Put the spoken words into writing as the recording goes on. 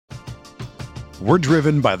We're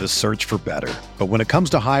driven by the search for better. But when it comes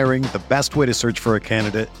to hiring, the best way to search for a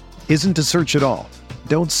candidate isn't to search at all.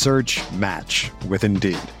 Don't search, match with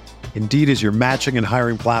Indeed. Indeed is your matching and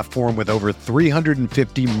hiring platform with over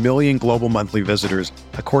 350 million global monthly visitors,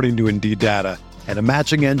 according to Indeed data, and a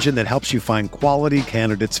matching engine that helps you find quality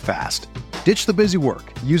candidates fast. Ditch the busy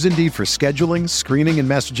work. Use Indeed for scheduling, screening, and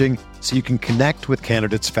messaging so you can connect with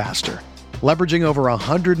candidates faster. Leveraging over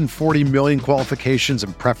 140 million qualifications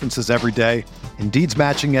and preferences every day, Indeed's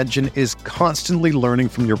matching engine is constantly learning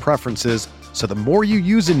from your preferences, so the more you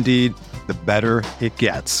use Indeed, the better it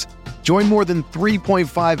gets. Join more than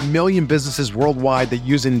 3.5 million businesses worldwide that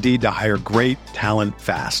use Indeed to hire great talent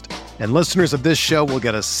fast. And listeners of this show will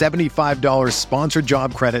get a $75 sponsored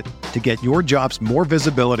job credit to get your jobs more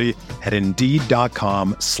visibility at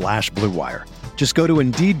Indeed.com/Blue Wire. Just go to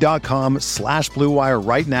Indeed.com/Blue Wire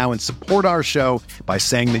right now and support our show by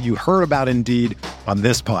saying that you heard about Indeed on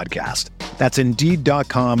this podcast. That's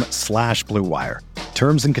Indeed.com/Blue Wire.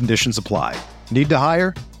 Terms and conditions apply. Need to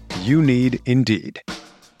hire? You need Indeed.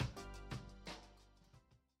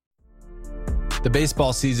 The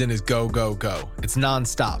baseball season is go, go, go. It's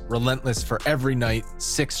nonstop, relentless for every night,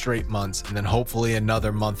 6 straight months, and then hopefully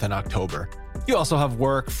another month in October. You also have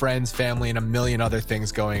work, friends, family, and a million other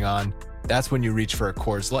things going on. That's when you reach for a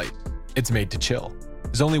Coors Light. It's made to chill.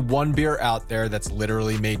 There's only one beer out there that's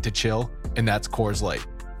literally made to chill, and that's Coors Light.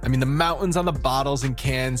 I mean, the mountains on the bottles and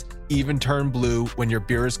cans even turn blue when your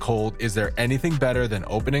beer is cold. Is there anything better than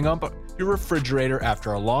opening up your refrigerator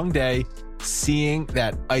after a long day, seeing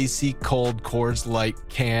that icy cold Coors Light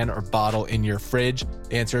can or bottle in your fridge?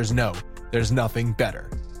 The answer is no. There's nothing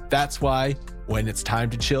better. That's why when it's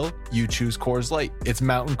time to chill, you choose Coors Light. It's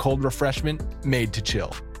mountain cold refreshment made to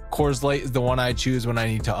chill. Coors Light is the one I choose when I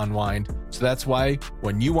need to unwind. So that's why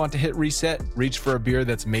when you want to hit reset, reach for a beer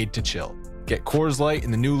that's made to chill. Get Coors Light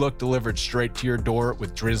in the new look delivered straight to your door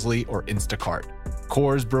with Drizzly or Instacart.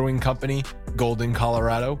 Coors Brewing Company, Golden,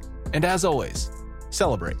 Colorado. And as always,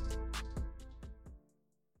 celebrate.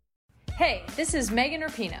 Hey, this is Megan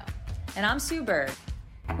Rapinoe. And I'm Sue Bird.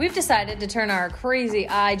 We've decided to turn our crazy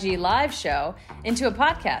IG live show into a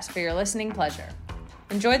podcast for your listening pleasure.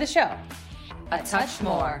 Enjoy the show. A Touch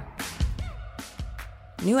More.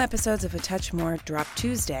 New episodes of A Touch More drop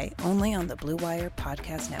Tuesday only on the Blue Wire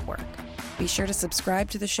Podcast Network. Be sure to subscribe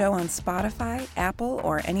to the show on Spotify, Apple,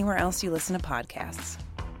 or anywhere else you listen to podcasts.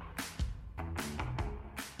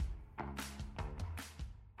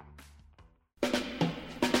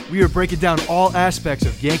 We are breaking down all aspects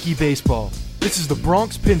of Yankee baseball. This is the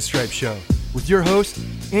Bronx Pinstripe Show with your hosts,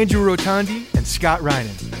 Andrew Rotondi and Scott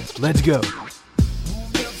Reinen. Let's go.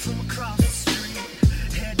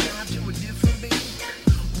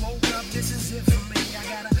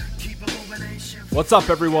 What's up,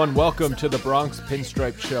 everyone? Welcome to the Bronx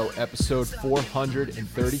Pinstripe Show, episode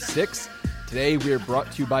 436. Today, we are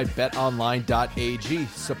brought to you by betonline.ag.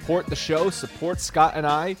 Support the show, support Scott and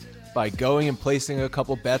I by going and placing a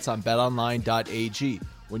couple bets on betonline.ag.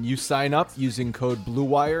 When you sign up using code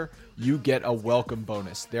BLUEWIRE, you get a welcome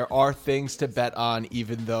bonus. There are things to bet on,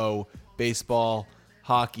 even though baseball,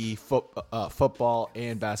 hockey, football,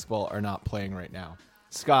 and basketball are not playing right now.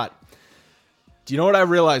 Scott, do you know what I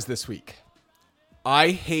realized this week? I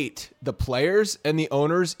hate the players and the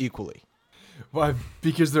owners equally. Why?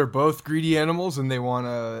 Because they're both greedy animals and they want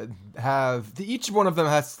to have... Each one of them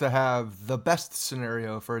has to have the best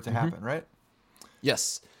scenario for it to happen, right?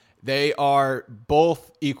 Yes. They are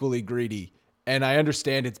both equally greedy. And I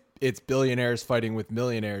understand it's billionaires fighting with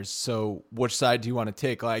millionaires. So which side do you want to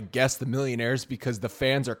take? Well, I guess the millionaires, because the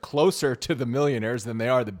fans are closer to the millionaires than they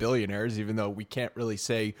are the billionaires, even though we can't really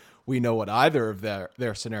say we know what either of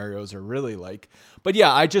their scenarios are really like. But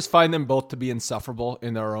yeah, I just find them both to be insufferable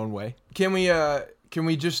in their own way. Can we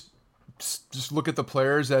just look at the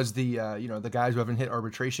players as the the guys who haven't hit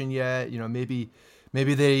arbitration yet? Maybe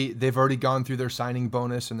they've already gone through their signing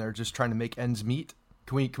bonus and they're just trying to make ends meet.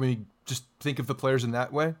 Can we just think of the players in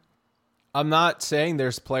that way? I'm not saying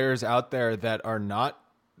there's players out there that are not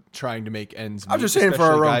trying to make ends meet. I'm just saying for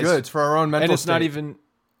our own goods, for our own mental and it's state.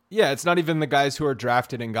 It's not even the guys who are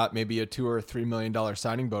drafted and got maybe a $2 or $3 million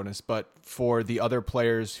signing bonus, but for the other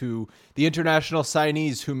players the international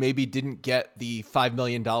signees who maybe didn't get the $5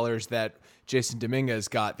 million that Jason Dominguez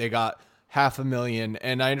got. They got $500,000,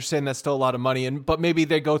 and I understand that's still a lot of money, but maybe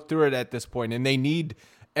they go through it at this point and they need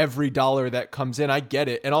every dollar that comes in. I get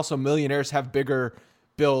it. And also millionaires have bigger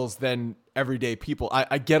bills than everyday people.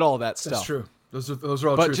 I get all that stuff. That's true. Those are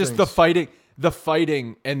all true But just things. the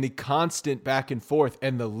fighting and the constant back and forth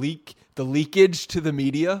and the leakage to the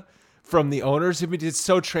media from the owners. I mean, it's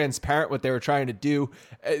so transparent what they were trying to do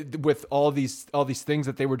with all these things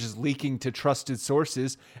that they were just leaking to trusted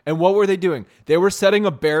sources. And what were they doing? They were setting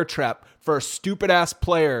a bear trap for a stupid ass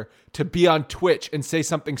player to be on Twitch and say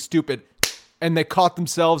something stupid. And they caught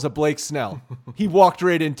themselves a Blake Snell. He walked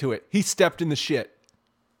right into it. He stepped in the shit.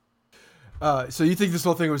 So you think this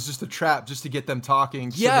whole thing was just a trap just to get them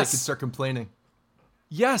talking so they could start complaining?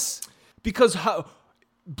 Yes. Because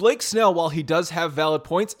Blake Snell, while he does have valid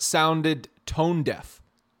points, sounded tone deaf.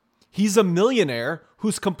 He's a millionaire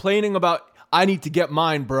who's complaining about, I need to get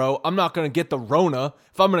mine, bro. I'm not going to get the Rona.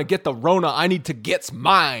 If I'm going to get the Rona, I need to get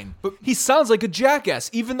mine. But he sounds like a jackass,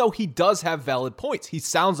 even though he does have valid points. He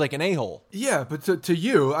sounds like an a-hole. Yeah, but to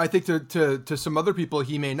you, I think to some other people,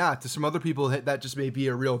 he may not. To some other people, that just may be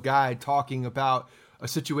a real guy talking about a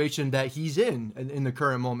situation that he's in the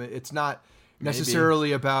current moment. It's not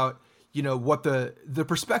necessarily about, what the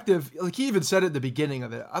perspective, like he even said at the beginning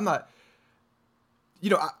of it. I'm not...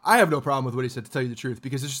 I have no problem with what he said, to tell you the truth,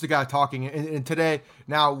 because it's just a guy talking. And today,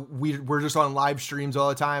 now we're just on live streams all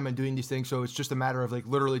the time and doing these things. So it's just a matter of like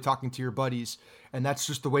literally talking to your buddies. And that's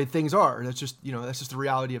just the way things are. That's just the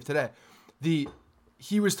reality of today.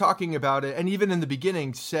 He was talking about it. And even in the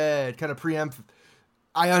beginning said, kind of preempt,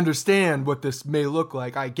 I understand what this may look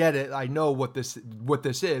like. I get it. I know what this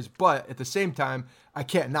is. But at the same time, I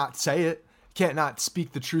can't not say it. Can't not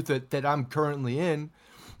speak the truth that I'm currently in.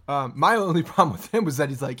 My only problem with him was that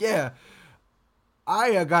he's like, yeah,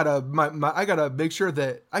 I gotta make sure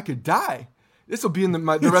that I could die. This will be in the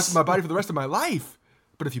rest of my body for the rest of my life.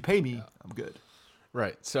 But if you pay me, I'm good.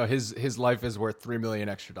 Right. So his life is worth $3 million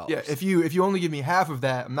extra. Yeah. If you only give me half of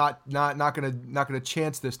that, I'm not gonna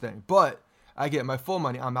chance this thing. But I get my full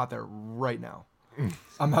money. I'm out there right now.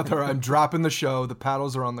 I'm out there. I'm dropping the show. The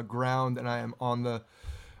paddles are on the ground, and I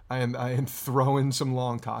am throwing some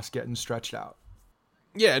long toss, getting stretched out.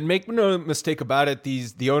 Yeah, and make no mistake about it,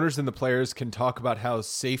 the owners and the players can talk about how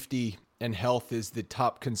safety and health is the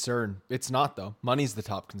top concern. It's not, though. Money's the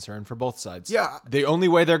top concern for both sides. Yeah. The only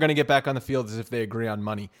way they're going to get back on the field is if they agree on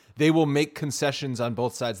money. They will make concessions on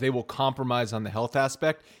both sides. They will compromise on the health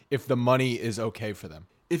aspect if the money is okay for them.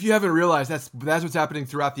 If you haven't realized, that's what's happening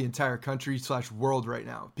throughout the entire country / world right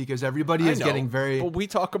now, because everybody is getting very... But we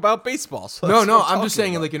talk about baseball. So no, I'm just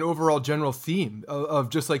saying like an overall general theme of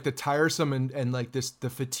just like the tiresome and like the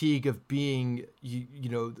fatigue of being,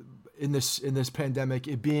 in this pandemic,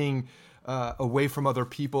 it being away from other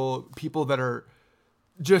people that are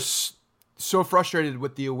just so frustrated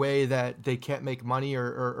with the way that they can't make money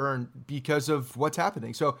or earn because of what's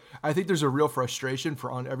happening. So I think there's a real frustration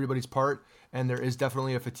on everybody's part. And there is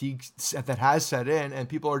definitely a fatigue that has set in, and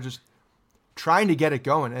people are just trying to get it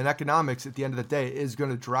going. And economics, at the end of the day, is going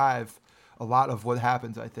to drive a lot of what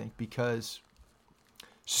happens, I think, because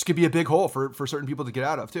it's just going to be a big hole for certain people to get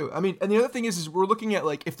out of, too. I mean, and the other thing is we're looking at,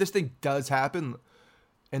 like, if this thing does happen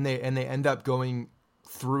and they end up going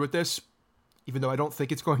through with this, even though I don't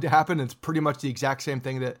think it's going to happen, it's pretty much the exact same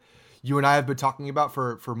thing that you and I have been talking about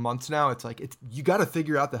for months now. It's like you got to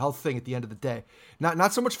figure out the health thing at the end of the day.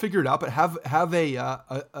 Not so much figure it out, but have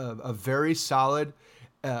a very solid,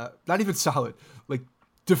 not even solid, like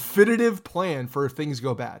definitive plan for if things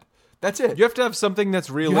go bad. That's it. You have to have something that's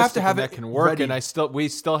realistic you have to have and that can work. Ready. And we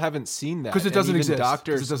still haven't seen that because it doesn't exist.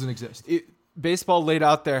 Doctors, it doesn't exist. Baseball laid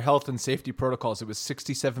out their health and safety protocols. It was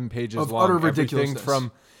 67 pages of long. Utter ridiculousness.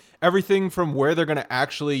 Everything from where they're going to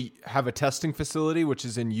actually have a testing facility, which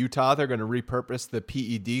is in Utah. They're going to repurpose the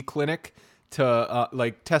PED clinic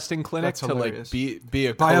to testing clinic to be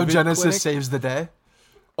a biogenesis clinic. Saves the day.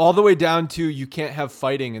 All the way down to you can't have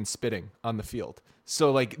fighting and spitting on the field.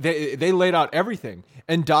 So like they laid out everything,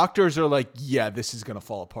 and doctors are like, yeah, this is going to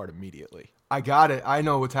fall apart immediately. I got it. I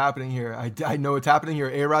know what's happening here. I know what's happening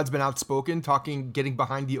here. A-Rod's been outspoken, getting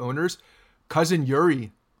behind the owners. Cousin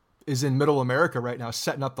Yuri is in Middle America right now,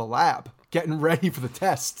 setting up the lab, getting ready for the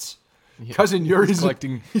tests. Yeah. Cousin Yuri's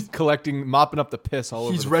collecting, mopping up the piss all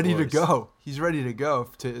over. He's ready to go. He's ready to go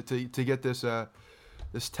to get this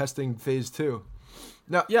testing phase 2.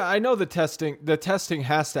 Now, yeah, I know the testing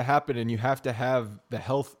has to happen, and you have to have the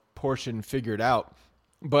health portion figured out.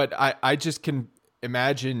 But I just can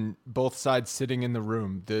imagine both sides sitting in the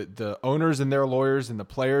room, the owners and their lawyers and the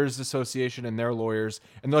Players Association and their lawyers,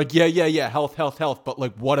 and they're like, yeah, health, but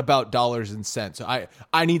like, what about dollars and cents?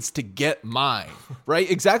 I needs to get mine, right?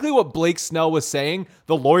 Exactly what Blake Snell was saying,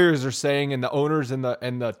 the lawyers are saying, and the owners and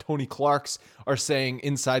the Tony Clarks are saying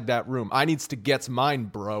inside that room. I needs to get mine,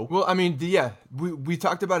 bro. Well, I mean, we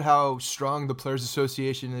talked about how strong the Players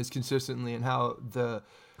Association is consistently, and how the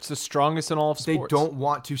It's the strongest in all of sports. They don't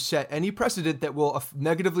want to set any precedent that will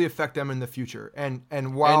negatively affect them in the future.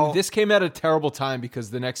 And while this came at a terrible time because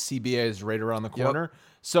the next CBA is right around the corner. Yep.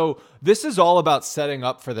 So this is all about setting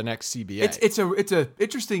up for the next CBA.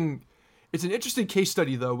 It's an interesting case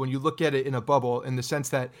study, though, when you look at it in a bubble, in the sense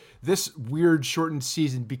that this weird shortened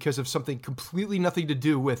season, because of something completely nothing to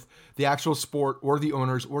do with the actual sport or the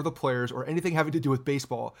owners or the players or anything having to do with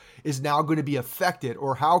baseball, is now going to be affected.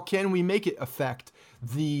 Or how can we make it affect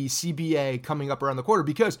the CBA coming up around the corner?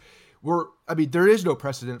 Because there is no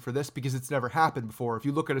precedent for this because it's never happened before. If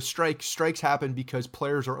you look at a strike, strikes happen because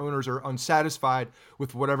players or owners are unsatisfied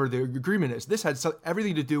with whatever the agreement is. This had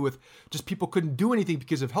everything to do with just people couldn't do anything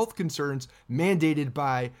because of health concerns mandated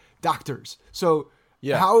by doctors. So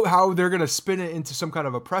how they're going to spin it into some kind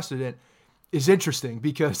of a precedent is interesting,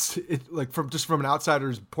 because from an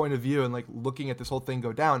outsider's point of view and looking at this whole thing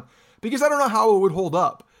go down, because I don't know how it would hold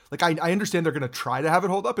up. I understand they're going to try to have it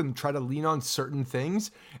hold up and try to lean on certain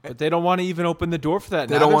things. But they don't want to even open the door for that.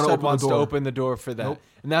 They don't want to open the door for that. Nope.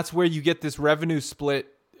 And that's where you get this revenue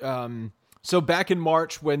split. So back in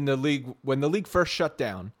March, when the league first shut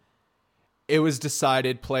down, it was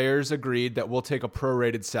decided, players agreed that we'll take a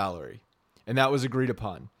prorated salary. And that was agreed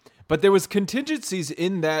upon. But there was contingencies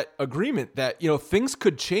in that agreement that, things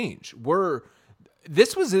could change.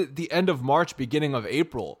 This was at the end of March, beginning of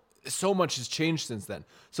April. So much has changed since then.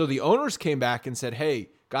 So the owners came back and said, hey,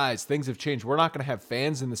 guys, things have changed. We're not going to have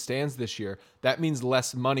fans in the stands this year. That means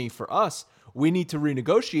less money for us. We need to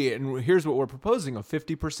renegotiate. And here's what we're proposing, a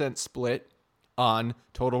 50% split on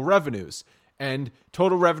total revenues. And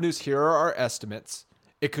total revenues, here are our estimates.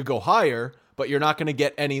 It could go higher, but you're not going to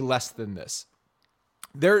get any less than this.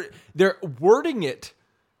 They're wording it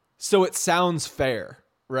so it sounds fair,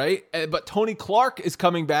 right? But Tony Clark is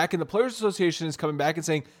coming back, and the Players Association is coming back and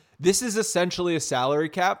saying, this is essentially a salary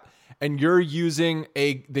cap, and you're using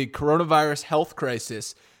the coronavirus health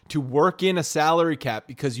crisis to work in a salary cap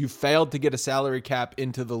because you failed to get a salary cap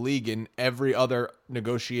into the league in every other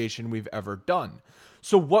negotiation we've ever done.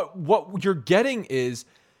 So what you're getting is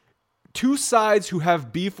two sides who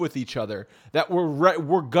have beef with each other that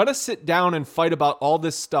we're going to sit down and fight about all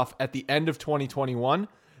this stuff at the end of 2021,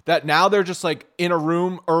 that now they're just in a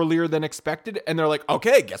room earlier than expected, and they're like,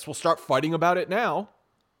 okay, guess we'll start fighting about it now.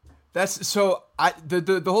 That's so.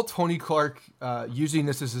 The whole Tony Clark using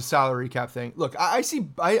this as a salary cap thing. Look, I see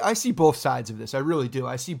both sides of this. I really do.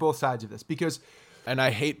 I see both sides of this because, and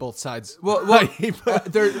I hate both sides. Well,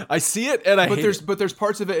 I see it, and but there's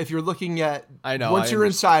parts of it. If you're looking at, once you're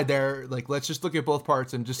inside there, let's just look at both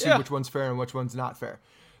parts and just see which one's fair and which one's not fair.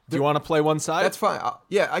 Do you want to play one side? That's fine.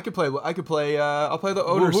 I could play. I'll play the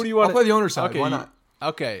owner. Who do you want? I'll play the owner side. Okay, why not?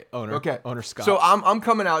 Okay, owner. Okay, owner Scott. So I'm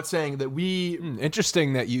coming out saying that we.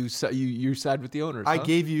 Interesting that you side with the owners. I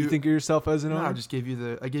gave you. You think of yourself as an owner? No, I just gave you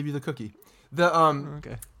the cookie.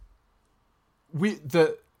 Okay.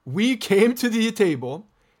 We came to the table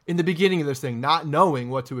in the beginning of this thing not knowing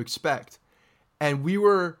what to expect, and we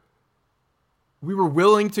were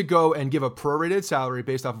willing to go and give a prorated salary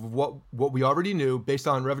based off of what we already knew, based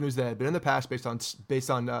on revenues that had been in the past, based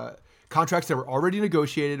on contracts that were already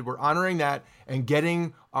negotiated. We're honoring that and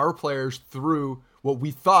getting our players through what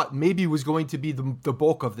we thought maybe was going to be the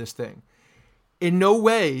bulk of this thing. In no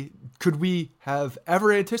way could we have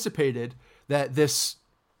ever anticipated that this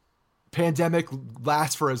pandemic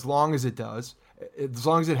lasts for as long as it does, as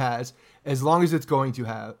long as it has, as long as it's going to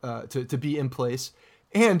have to be in place.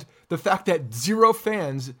 And the fact that 0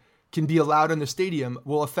 fans can be allowed in the stadium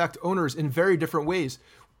will affect owners in very different ways,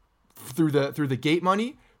 through the gate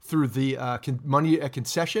money, through the money at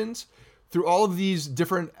concessions, through all of these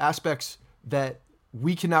different aspects that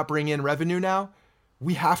we cannot bring in revenue now.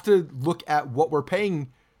 We have to look at what we're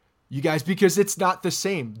paying you guys, because it's not the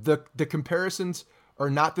same. The comparisons are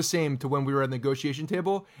not the same to when we were at the negotiation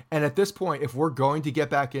table. And at this point, if we're going to get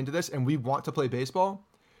back into this and we want to play baseball,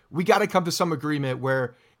 we got to come to some agreement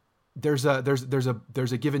where there's a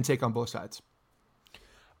give and take on both sides.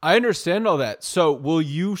 I understand all that. So will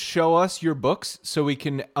you show us your books so we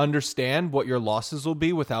can understand what your losses will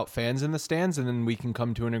be without fans in the stands, and then we can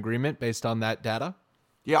come to an agreement based on that data?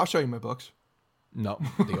 Yeah, I'll show you my books. No,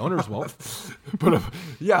 the owners won't. But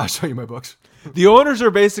yeah, I'll show you my books. The owners are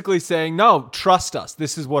basically saying, no, trust us.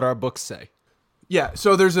 This is what our books say. Yeah,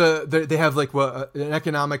 so they have an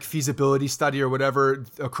economic feasibility study or whatever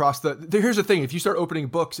across here's the thing. If you start opening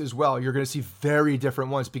books as well, you're going to see very different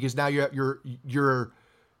ones, because now you're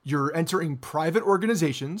entering private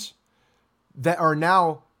organizations that are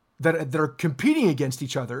now that are competing against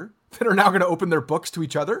each other, that are now going to open their books to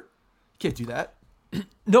each other. You can't do that.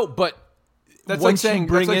 No, but That's like saying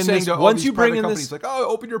to all once these you bring private in companies, this, like, oh,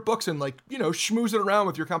 open your books and like, schmooze it around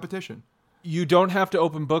with your competition. you don't have to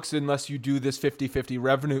open books unless you do this 50-50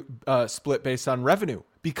 revenue split based on revenue.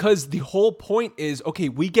 Because the whole point is, okay,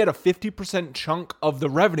 we get a 50% chunk of the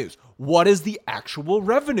revenues. What is the actual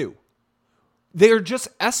revenue? They're just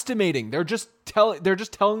estimating. They're just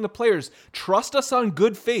telling the players, trust us on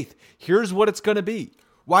good faith. Here's what it's going to be.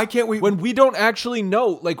 Why can't we? When we don't actually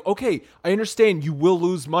know, like, okay, I understand you will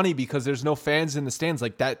lose money because there's no fans in the stands.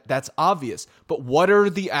 Like that's obvious. But what are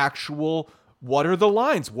the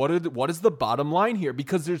lines? What is the bottom line here?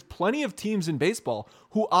 Because there's plenty of teams in baseball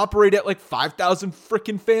who operate at like 5,000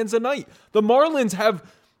 freaking fans a night. The Marlins have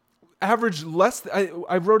averaged less.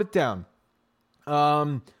 I wrote it down.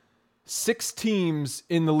 6 teams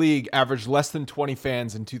in the league averaged less than 20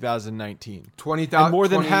 fans in 2019. 20,000 more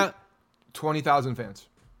than half. 20,000 fans.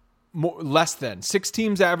 Less than 6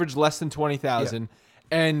 teams averaged less than 20,000.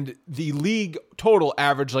 And the league total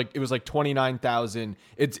average, like it was like 29,000.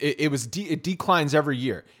 It declines every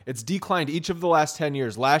year. It's declined each of the last 10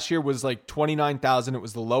 years. Last year was like 29,000. It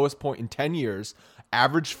was the lowest point in 10 years.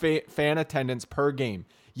 Average fan attendance per game.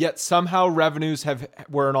 Yet somehow revenues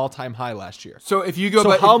were an all-time high last year. So if you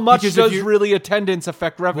go, how much does really attendance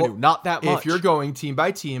affect revenue? Well, not that much. If you're going team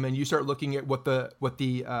by team and you start looking at what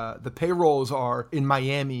the payrolls are in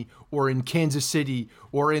Miami or in Kansas City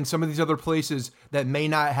or in some of these other places that may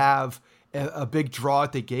not have a big draw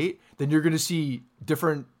at the gate, then you're going to see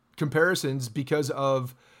different comparisons because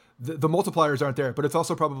of the multipliers aren't there, but it's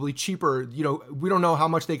also probably cheaper. We don't know how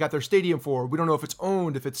much they got their stadium for. We don't know if it's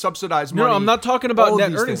owned, if it's subsidized money. No, I'm not talking about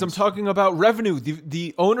net earnings. Things. I'm talking about revenue.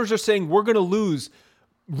 The owners are saying we're going to lose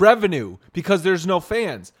revenue because there's no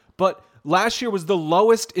fans. But last year was the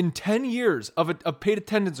lowest in 10 years of paid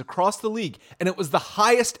attendance across the league, and it was the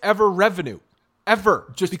highest ever revenue.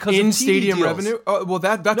 Ever. Just because in of TV stadium deals. revenue? Oh, well,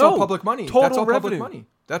 that's all public money. Total that's all revenue. public money.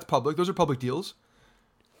 That's public. Those are public deals.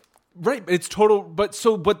 Right, it's total. But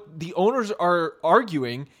what the owners are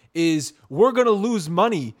arguing is we're going to lose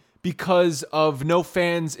money because of no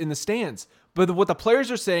fans in the stands. But what the players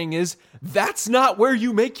are saying is that's not where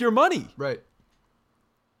you make your money. Right.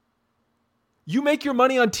 You make your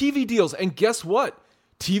money on TV deals, and guess what?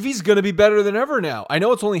 TV's going to be better than ever now. I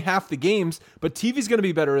know it's only half the games, but TV's going to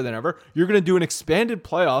be better than ever. You're going to do an expanded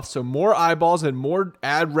playoff, so more eyeballs and more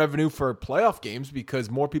ad revenue for playoff games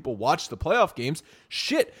because more people watch the playoff games.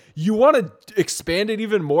 Shit, you want to expand it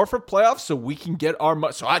even more for playoffs so we can get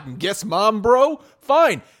so I can guess mom, bro?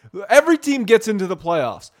 Fine. Every team gets into the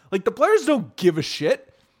playoffs. Like, the players don't give a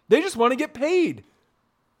shit. They just want to get paid.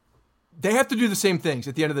 They have to do the same things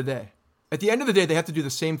at the end of the day. At the end of the day, they have to do the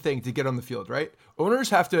same thing to get on the field, right?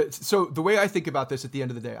 Owners have to. So the way I think about this at the end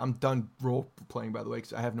of the day, I'm done role playing, by the way,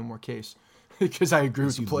 because I have no more case. Because I agree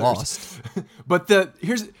with the players. Lost. But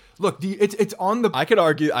it's on the. I could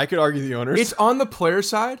argue the owners. It's on the player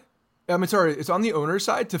side. It's on the owner's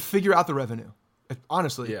side to figure out the revenue.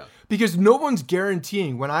 Honestly, yeah. Because no one's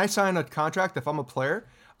guaranteeing. When I sign a contract, if I'm a player,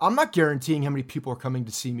 I'm not guaranteeing how many people are coming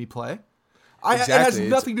to see me play. Exactly. It has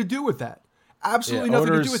nothing to do with that. Absolutely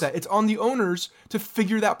nothing to do with that. It's on the owners to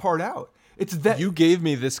figure that part out. It's that you gave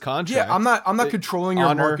me this contract. Yeah, I'm not controlling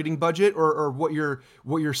your marketing budget or what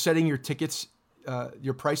you're setting your tickets,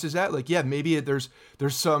 your prices at. Like, yeah, maybe there's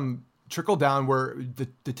some trickle down where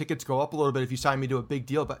the tickets go up a little bit if you sign me to a big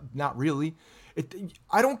deal, but not really.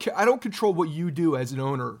 I don't control what you do as an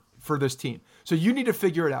owner for this team. So you need to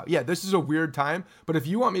figure it out. Yeah, this is a weird time, but if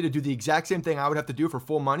you want me to do the exact same thing I would have to do for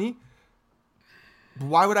full money,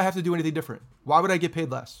 why would I have to do anything different? Why would I get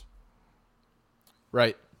paid less?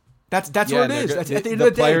 Right. That's what it is. At the end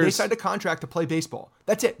of the day, they signed a contract to play baseball.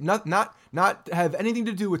 That's it. Not have anything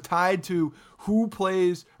to do with tied to who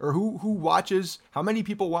plays or who watches, how many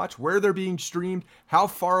people watch, where they're being streamed, how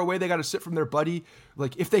far away they got to sit from their buddy,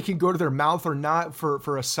 like if they can go to their mouth or not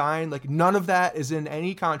for a sign. Like, none of that is in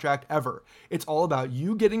any contract ever. It's all about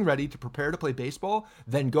you getting ready to prepare to play baseball,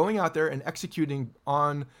 then going out there and executing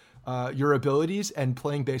on your abilities and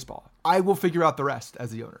playing baseball. I will figure out the rest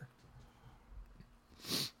as the owner.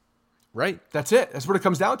 Right. That's it. That's what it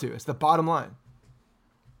comes down to. It's the bottom line.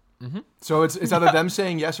 Mm-hmm. So it's either them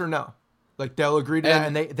saying yes or no. Like, they'll agree to that,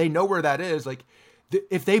 and they know where that is. Like,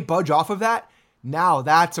 if they budge off of that, now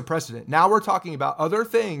that's a precedent. Now we're talking about other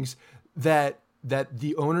things that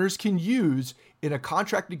the owners can use in a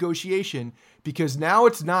contract negotiation, because now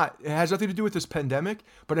it has nothing to do with this pandemic,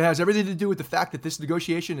 but it has everything to do with the fact that this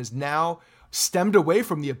negotiation is now stemmed away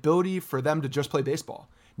from the ability for them to just play baseball.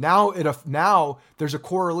 Now there's a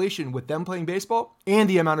correlation with them playing baseball and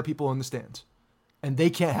the amount of people in the stands, and they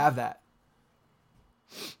can't have that.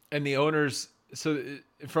 And the owners, so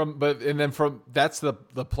that's the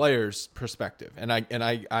player's perspective, and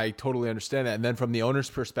I totally understand that. And then from the owner's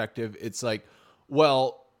perspective, it's like,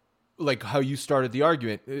 well, like how you started the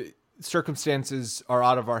argument, circumstances are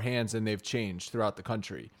out of our hands and they've changed throughout the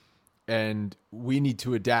country, and we need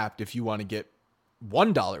to adapt if you want to get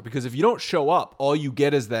 $1, because if you don't show up, all you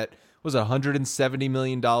get is that was $170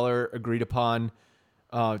 million agreed upon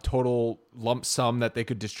total lump sum that they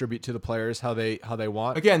could distribute to the players how they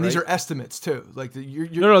want. Again, right? These are estimates too. Like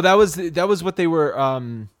No, that was what they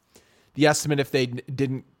were. The estimate if they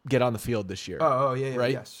didn't get on the field this year. Oh yeah,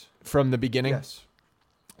 right. Yes. From the beginning. Yes.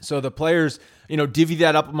 So the players, divvy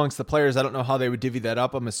that up amongst the players. I don't know how they would divvy that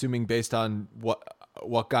up. I'm assuming based on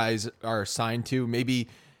what guys are assigned to. Maybe,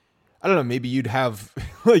 I don't know, maybe you'd have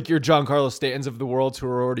like your Giancarlo Stantons of the world who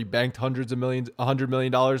are already banked hundreds of millions, $100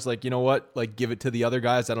 million. Like, you know what? Like, give it to the other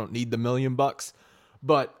guys. I don't need the $1 million.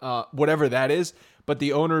 But whatever that is. But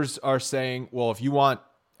the owners are saying, well, if you want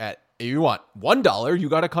 $1, you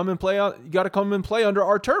got to come and play. You got to come and play under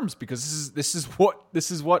our terms, because this is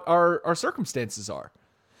what our circumstances are.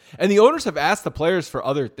 And the owners have asked the players for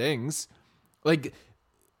other things. Like,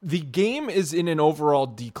 the game is in an overall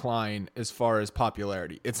decline as far as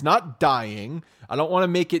popularity. It's not dying. I don't want to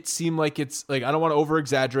make it seem like it's like, I don't want to over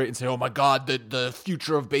exaggerate and say, oh my God, the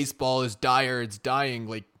future of baseball is dire. It's dying.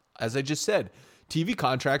 Like, as I just said, TV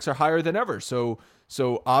contracts are higher than ever. So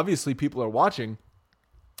obviously people are watching,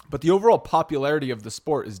 but the overall popularity of the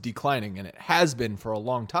sport is declining, and it has been for a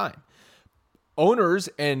long time. Owners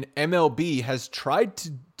and MLB has tried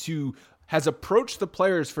has approached the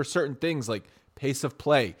players for certain things like pace of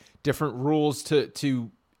play, different rules to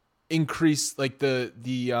increase like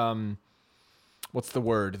the what's the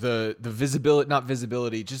word? The visibility, not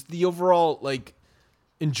visibility, just the overall like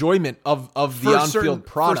enjoyment of the on-field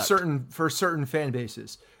product for certain fan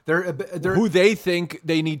bases. They're who they think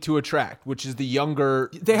they need to attract, which is the younger.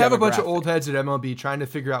 They have a bunch of old heads at MLB trying to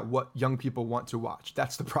figure out what young people want to watch.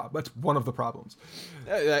 That's the problem. That's one of the problems.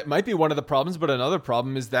 That might be one of the problems, but another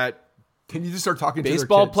problem is that can you just start talking to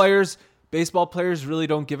baseball their kids? players? Baseball players really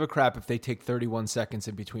don't give a crap if they take 31 seconds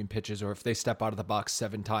in between pitches, or if they step out of the box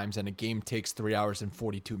 7 times and a game takes 3 hours and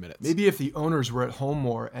 42 minutes. Maybe if the owners were at home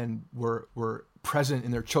more and were present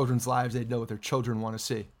in their children's lives, they'd know what their children want to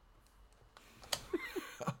see.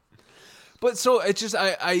 But so it's just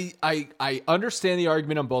I understand the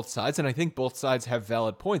argument on both sides, and I think both sides have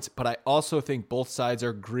valid points, but I also think both sides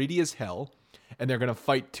are greedy as hell, and they're going to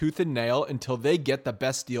fight tooth and nail until they get the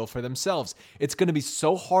best deal for themselves. It's going to be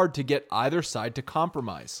so hard to get either side to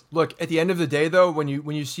compromise. Look, at the end of the day, though, when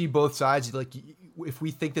you see both sides, like if we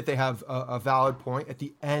think that they have a valid point, at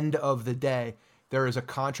the end of the day, there is a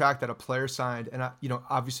contract that a player signed, and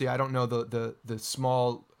obviously I don't know the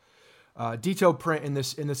small detailed print in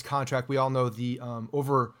this contract. We all know the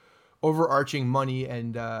overarching money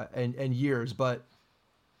and years, but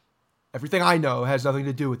everything I know has nothing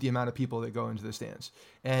to do with the amount of people that go into the stands.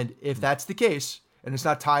 And if that's the case, and it's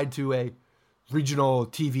not tied to a regional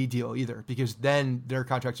TV deal either, because then their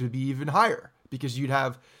contracts would be even higher, because you'd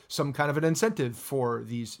have some kind of an incentive for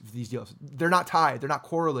these deals. They're not tied. They're not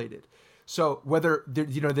correlated. So whether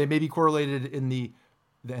they may be correlated and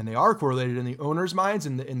they are correlated in the owners' minds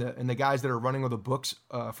and the guys that are running all the books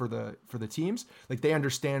for the teams, like they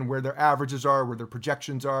understand where their averages are, where their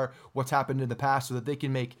projections are, what's happened in the past, so that they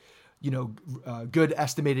can make good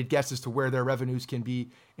estimated guesses to where their revenues can be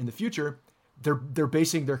in the future. They're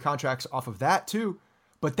basing their contracts off of that too,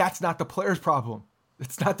 but that's not the player's problem.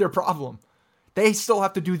 It's not their problem. They still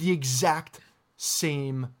have to do the exact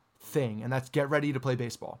same thing, and that's get ready to play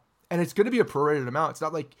baseball. And it's going to be a prorated amount. It's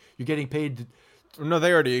not like you're getting paid. No,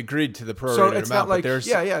 they already agreed to the prorated so amount. it's not like, but there's,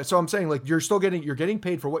 yeah. So I'm saying like you're getting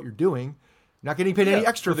paid for what you're doing. Not getting paid any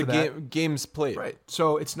extra for that. Games played. Right.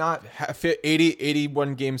 So it's not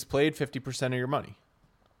 81 games played, 50% of your money.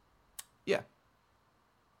 Yeah.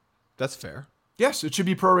 That's fair. Yes, it should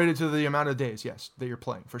be prorated to the amount of days, yes, that you're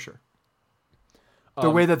playing, for sure. The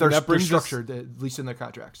way that they're structured, at least in their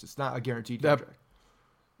contracts. It's not a guaranteed contract.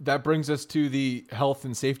 That brings us to the health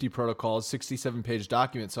and safety protocols, 67-page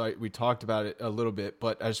document. So we talked about it a little bit,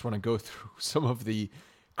 but I just want to go through some of the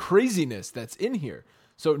craziness that's in here.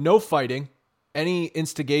 So no fighting. Fighting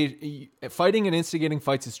and instigating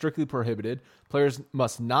fights is strictly prohibited. Players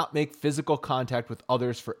must not make physical contact with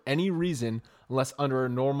others for any reason unless under a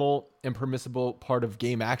normal and permissible part of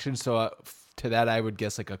game action. So to that, I would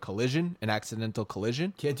guess like a collision, an accidental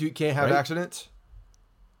collision. Can't have accidents.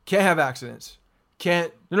 Can't have accidents.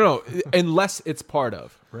 Can't. No, unless it's part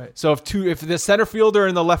of. Right. So if the center fielder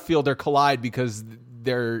and the left fielder collide because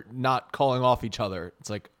they're not calling off each other,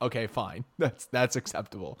 it's like, okay, fine. That's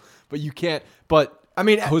acceptable. But you can't. But I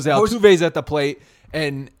mean, Jose Altuve's at the plate,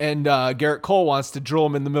 and Garrett Cole wants to drill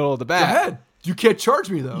him in the middle of the bat. Go ahead. You can't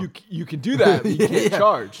charge me though. You can do that. But you can't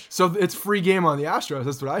charge. So it's free game on the Astros.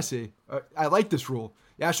 That's what I see. I like this rule.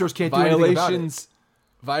 The Astros can't do anything about it.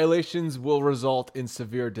 Violations will result in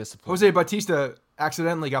severe discipline. Jose Bautista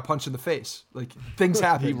accidentally got punched in the face. Like, things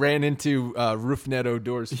happen. He ran into Rougned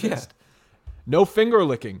Odor's fist. No finger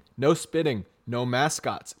licking. No spitting. No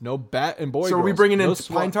mascots. No bat and boy. So girls, are we bringing in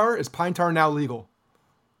swat. pine tar? Is pine tar now legal?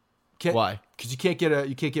 Why? Because you can't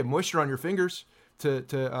get moisture on your fingers. You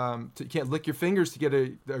can't lick your fingers to get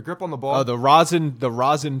a grip on the ball. Oh, the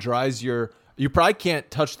rosin dries your. You probably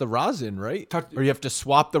can't touch the rosin, right? Or you have to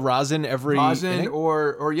swap the rosin every inning?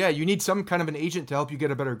 or you need some kind of an agent to help you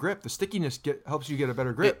get a better grip. The stickiness helps you get a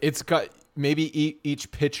better grip. It's got maybe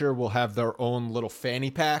each pitcher will have their own little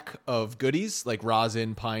fanny pack of goodies like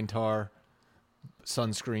rosin, pine tar,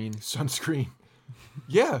 sunscreen.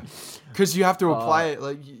 Yeah, because you have to apply it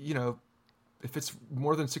like if it's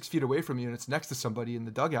more than 6 feet away from you and it's next to somebody in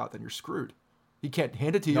the dugout, then you're screwed. He can't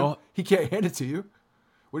hand it to you. He can't hand it to you.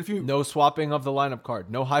 What if you? No swapping of the lineup card.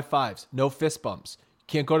 No high fives. No fist bumps. You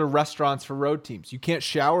can't go to restaurants for road teams. You can't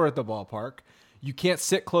shower at the ballpark. You can't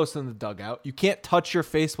sit close in the dugout. You can't touch your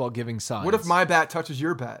face while giving signs. What if my bat touches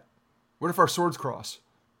your bat? What if our swords cross?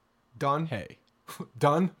 Done. Hey.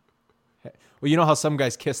 Done. Hey. Well, you know how some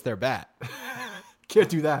guys kiss their bat. Can't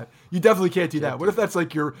do that. You definitely can't do that. What if that's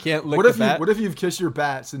like your? Can't lick the bat? What if you've kissed your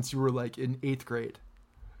bat since you were like in 8th grade?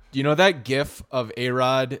 Do you know that GIF of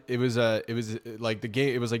A-Rod? It was like the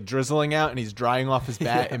game. It was like drizzling out, and he's drying off his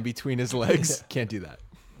bat in between his legs. Yeah. Can't do that.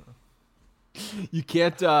 You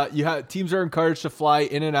can't. Teams are encouraged to fly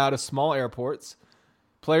in and out of small airports.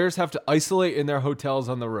 Players have to isolate in their hotels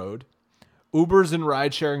on the road. Ubers and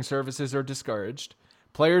ride-sharing services are discouraged.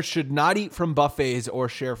 Players should not eat from buffets or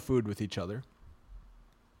share food with each other.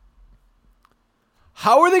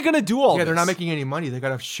 How are they going to do all this? Yeah, they're not making any money. They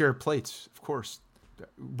got to share plates, of course.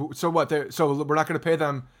 So what? So we're not going to pay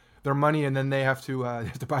them their money, and then they have to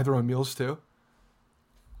buy their own meals too.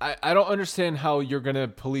 I don't understand how you're going to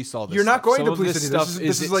police all this. You're not going to police this stuff.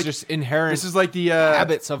 This is like just inherent. This is like the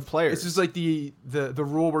habits of players. This is like the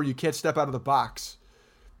rule where you can't step out of the box.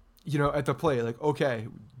 At the play, like, okay,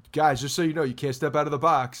 guys, just so you know, you can't step out of the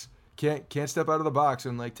box. Can't step out of the box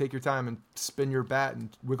and like take your time and spin your bat and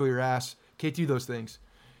wiggle your ass. Can't do those things,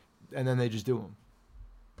 and then they just do them.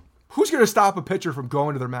 Who's going to stop a pitcher from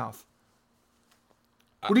going to their mouth?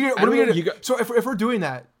 What are we going to do? So if we're doing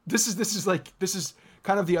that, this is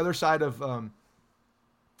kind of the other side of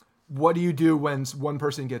what do you do when one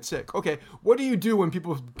person gets sick? Okay, what do you do when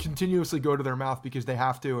people continuously go to their mouth because they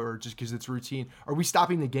have to or just because it's routine? Are we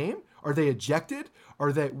stopping the game? Are they ejected?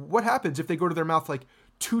 What happens if they go to their mouth like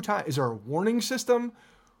 2 times? Is there a warning system?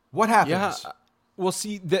 What happens? Yeah. Well,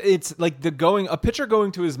 see, it's like a pitcher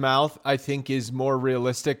going to his mouth, I think, is more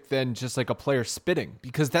realistic than just like a player spitting,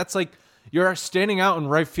 because that's like you're standing out in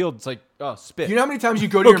right field. It's like, oh, spit. You know how many times you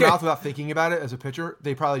go to your mouth without thinking about it as a pitcher?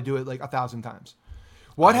 They probably do it like 1,000 times.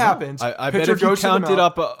 What happens? I bet if you counted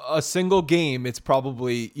up a single game, it's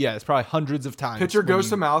probably hundreds of times. Pitcher goes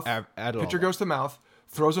to mouth. Pitcher goes to mouth,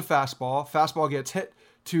 throws a fastball. Fastball gets hit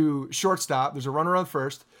to shortstop. There's a runner on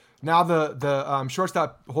first. Now the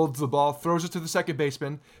shortstop holds the ball, throws it to the second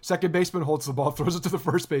baseman. Second baseman holds the ball, throws it to the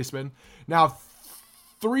first baseman. Now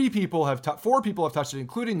 4 people have touched it,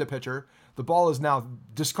 including the pitcher. The ball is now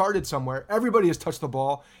discarded somewhere. Everybody has touched the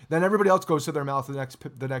ball. Then everybody else goes to their mouth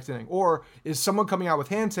the next inning. Or is someone coming out with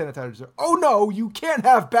hand sanitizer? Oh no, you can't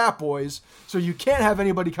have bat boys, so you can't have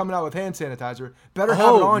anybody coming out with hand sanitizer. Better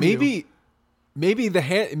have it on you.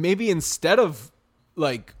 Maybe instead of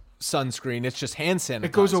like sunscreen, it's just hand sanitizer.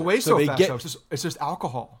 It goes away so fast. It's just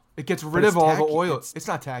alcohol. It gets rid of all the oil. It's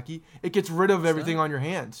not tacky. It gets rid of everything on your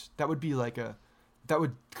hands. That would be that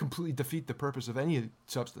would completely defeat the purpose of any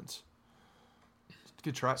substance.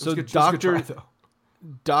 Good try. So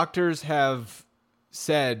doctors have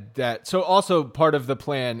said that. So also part of the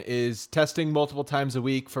plan is testing multiple times a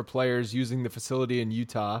week for players using the facility in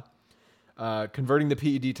Utah, converting the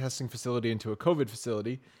PED testing facility into a COVID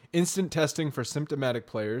facility, instant testing for symptomatic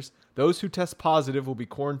players. Those who test positive will be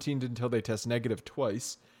quarantined until they test negative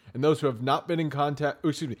twice. And those who have not been in contact,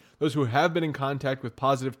 those who have been in contact with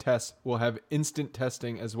positive tests will have instant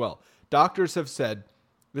testing as well. Doctors have said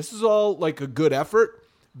this is all like a good effort,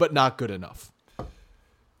 but not good enough.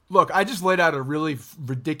 Look, I just laid out a really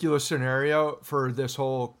ridiculous scenario for this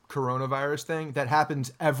whole coronavirus thing that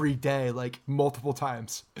happens every day, like multiple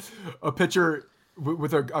times. A pitcher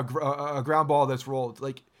with a ground ball that's rolled,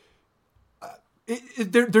 like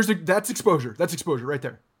that's exposure. That's exposure right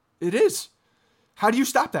there. It is. How do you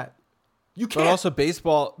stop that? You can't. But also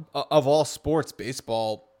baseball, of all sports,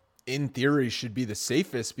 baseball in theory should be the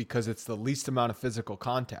safest because it's the least amount of physical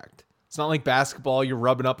contact. It's not like basketball. You're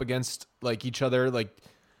rubbing up against like each other,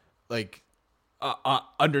 like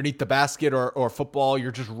underneath the basket, or football.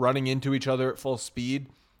 You're just running into each other at full speed.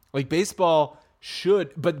 Like baseball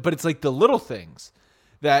should, but it's like the little things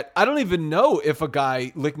that I don't even know if a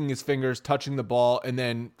guy licking his fingers, touching the ball, and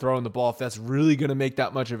then throwing the ball, if that's really going to make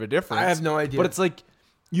that much of a difference. I have no idea. But it's like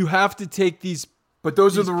you have to take these. But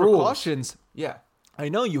those are the precautions. rules. Yeah. I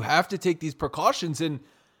know you have to take these precautions, and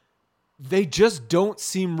they just don't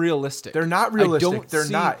seem realistic. They're not realistic. They're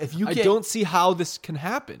not. If you I don't see how this can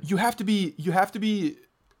happen. You have to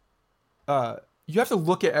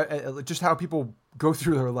look at just how people go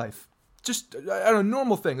through their life. Just a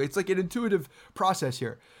normal thing. It's like an intuitive process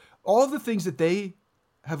here. All of the things that they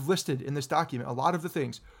have listed in this document, a lot of the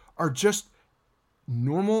things are just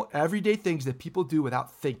normal, everyday things that people do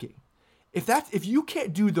without thinking. If you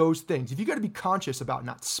can't do those things, if you got to be conscious about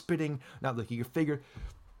not spitting, not licking your finger,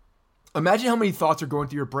 imagine how many thoughts are going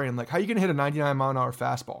through your brain. Like, how are you going to hit a 99-mile-an-hour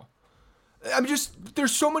fastball?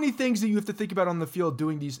 There's so many things that you have to think about on the field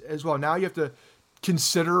doing these as well. Now you have to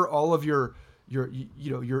consider all of your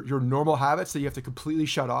normal habits that you have to completely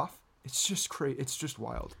shut off. It's just crazy. It's just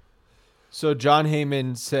wild. So John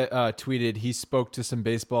Heyman tweeted he spoke to some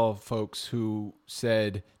baseball folks who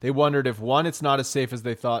said they wondered if, 1, it's not as safe as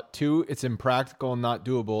they thought, 2, it's impractical and not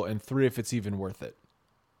doable, and 3, if it's even worth it.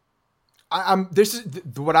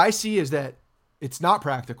 What I see is that it's not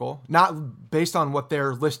practical, not based on what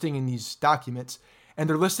they're listing in these documents. And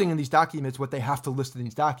they're listing in these documents what they have to list in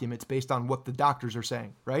these documents based on what the doctors are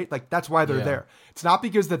saying, right? Like that's why they're there. It's not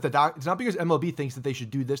because it's not because MLB thinks that they should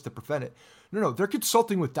do this to prevent it. No, they're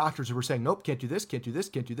consulting with doctors who are saying, nope, can't do this, can't do this,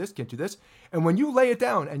 can't do this, can't do this. And when you lay it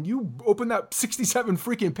down and you open that 67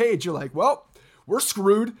 freaking page, you're like, well, we're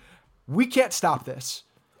screwed. We can't stop this.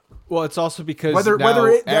 Well, it's also because whether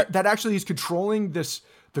that actually is controlling the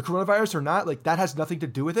coronavirus or not, like that has nothing to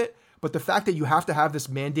do with it. But the fact that you have to have this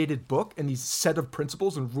mandated book and these set of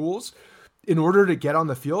principles and rules in order to get on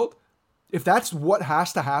the field, if that's what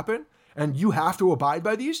has to happen and you have to abide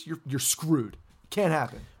by these, you're screwed. Can't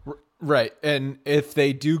happen. Right. And if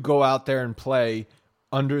they do go out there and play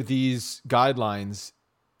under these guidelines,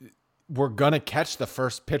 we're going to catch the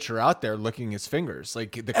first pitcher out there licking his fingers.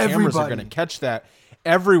 Like the cameras are going to catch that.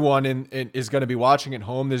 Everyone is going to be watching at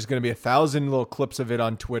home. There's going to be 1,000 little clips of it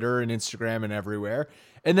on Twitter and Instagram and everywhere.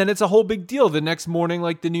 And then it's a whole big deal. The next morning,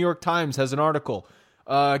 like the New York Times has an article.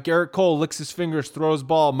 Garrett Cole licks his fingers, throws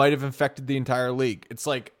ball, might have infected the entire league. It's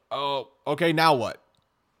like, oh, okay, now what?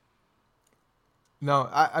 No,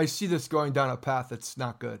 I see this going down a path that's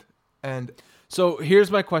not good. And so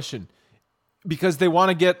here's my question. Because they want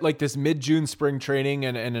to get like this mid-June spring training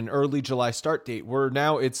and an early July start date.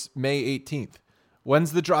 It's May 18th.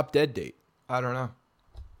 When's the drop dead date? I don't know.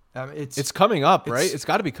 It's coming up, right? It's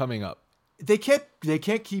got to be coming up. They can't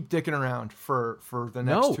keep dicking around for the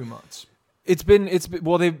next 2 months. It's been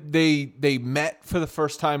well, they met for the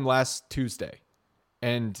first time last Tuesday,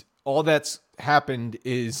 and all that's happened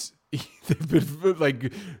is they've been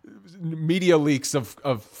like media leaks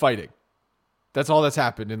of fighting. That's all that's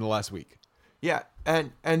happened in the last week. Yeah,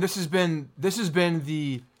 and this has been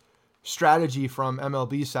the strategy from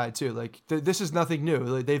MLB side too. Like this is nothing new.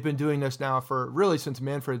 Like, they've been doing this now for really since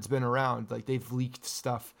Manfred's been around. Like they've leaked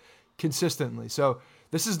stuff consistently. So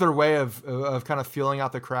this is their way of kind of feeling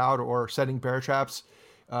out the crowd or setting bear traps.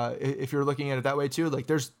 If you're looking at it that way too, like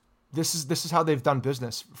this is how they've done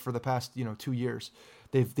business for the past 2 years.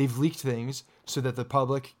 They've leaked things so that the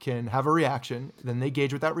public can have a reaction. Then they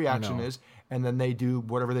gauge what that reaction is, and then they do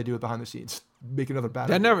whatever they do behind the scenes, make another bad.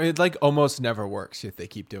 It like almost never works if they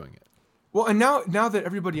keep doing it. Well, and now that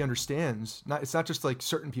everybody understands, it's not just like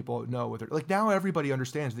certain people know what they're like. Now everybody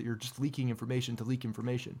understands that you're just leaking information to leak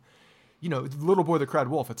information. The little boy that cried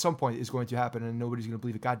wolf at some point is going to happen, and nobody's going to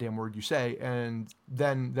believe a goddamn word you say. And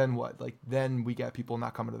then what? Like then we get people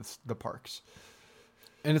not coming to the parks.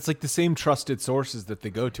 And it's like the same trusted sources that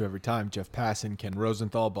they go to every time. Jeff Passan, Ken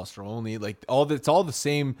Rosenthal, Buster Olney, like it's all the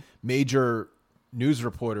same major news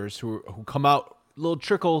reporters who come out little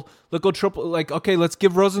triple, like, okay, let's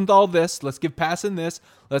give Rosenthal this, let's give Passan this,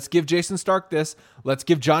 let's give Jason Stark this, let's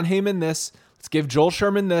give John Heyman this, let's give Joel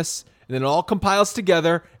Sherman this, and then it all compiles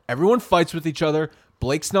together. Everyone fights with each other.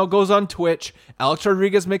 Blake Snell goes on Twitch. Alex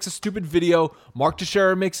Rodriguez makes a stupid video. Mark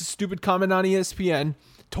Teixeira makes a stupid comment on ESPN.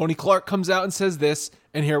 Tony Clark comes out and says this,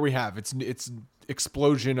 and here we have it's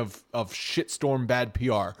explosion of shitstorm bad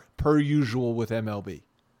PR per usual with MLB.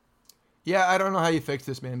 Yeah, I don't know how you fix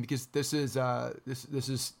this, man, because this is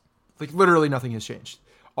like literally nothing has changed.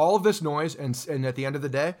 All of this noise, and at the end of the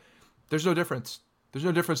day, There's no difference. There's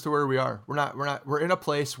no difference to where we are. We're in a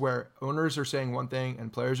place where owners are saying one thing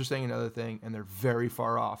and players are saying another thing, and they're very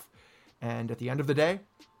far off. And at the end of the day,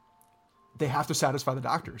 they have to satisfy the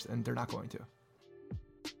doctors, and they're not going to.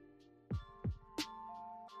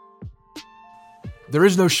 There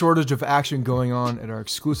is no shortage of action going on at our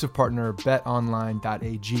exclusive partner,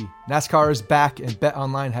 betonline.ag. NASCAR is back, and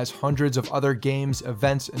BetOnline has hundreds of other games,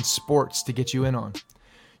 events, and sports to get you in on.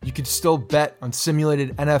 You can still bet on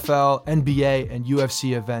simulated NFL, NBA, and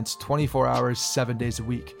UFC events 24 hours, 7 days a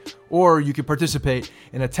week. Or you can participate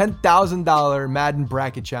in a $10,000 Madden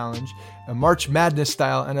Bracket Challenge, a March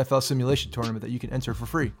Madness-style NFL simulation tournament that you can enter for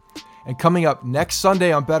free. And coming up next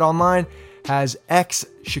Sunday on BetOnline has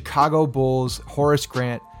ex-Chicago Bulls Horace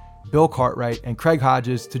Grant, Bill Cartwright, and Craig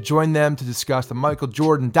Hodges to join them to discuss the Michael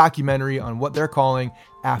Jordan documentary on what they're calling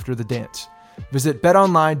After the Dance. Visit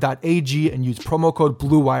betonline.ag and use promo code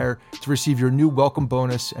BLUEWIRE to receive your new welcome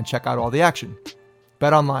bonus and check out all the action.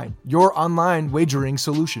 BetOnline, your online wagering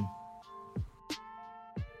solution.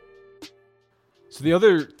 So the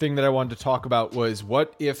other thing that I wanted to talk about was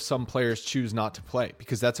what if some players choose not to play?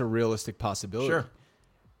 Because that's a realistic possibility. Sure.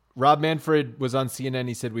 Rob Manfred was on CNN.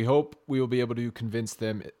 He said, "We hope we will be able to convince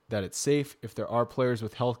them that it's safe. If there are players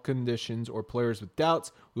with health conditions or players with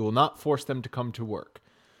doubts, we will not force them to come to work."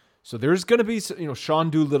 So there's going to be,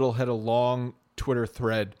 Sean Doolittle had a long Twitter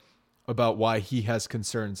thread about why he has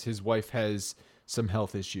concerns. His wife has some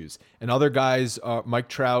health issues. And other guys, Mike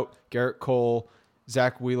Trout, Garrett Cole,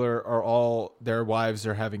 Zach Wheeler, their wives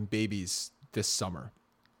are having babies this summer.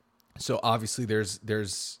 So obviously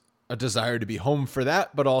there's a desire to be home for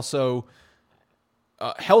that, but also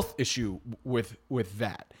a health issue with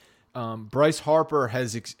that. Bryce Harper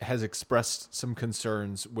has expressed some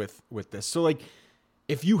concerns with this. So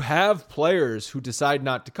if you have players who decide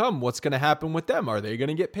not to come, what's going to happen with them? Are they going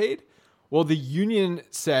to get paid? Well, the union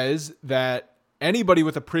says that anybody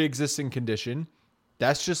with a pre-existing condition,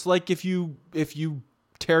 that's just like if you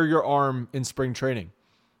tear your arm in spring training.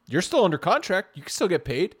 You're still under contract. You can still get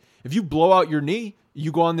paid. If you blow out your knee,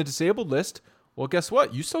 you go on the disabled list. Well, guess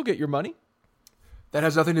what? You still get your money. That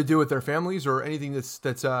has nothing to do with their families or anything that's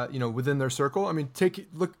within their circle. I mean,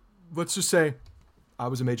 let's just say I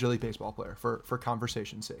was a Major League Baseball player for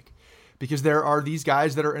conversation's sake, because there are these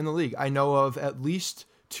guys that are in the league. I know of at least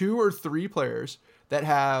 2 or 3 players that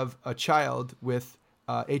have a child with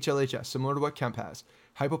HLHS, similar to what Kemp has,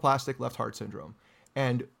 hypoplastic left heart syndrome.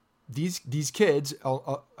 And these kids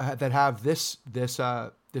that have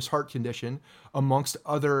this heart condition, amongst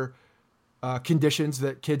other conditions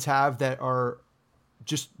that kids have that are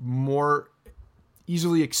just more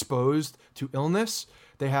easily exposed to illness,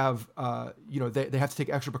 they have they have to take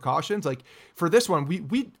extra precautions. Like for this one,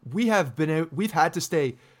 we've had to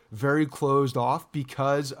stay very closed off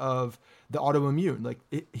because of the autoimmune. Like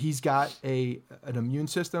he's got an immune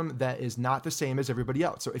system that is not the same as everybody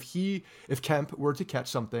else. So if Kemp were to catch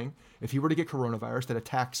something, if he were to get coronavirus that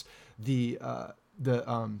attacks the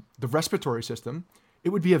respiratory system, it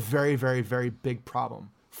would be a very, very, very big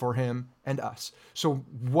problem for him and us. So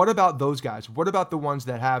what about those guys? What about the ones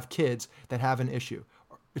that have kids that have an issue?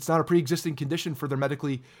 It's not a pre-existing condition for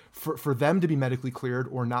for them to be medically cleared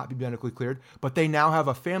or not be medically cleared, but they now have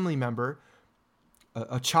a family member,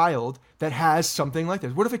 a child that has something like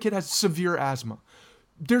this. What if a kid has severe asthma?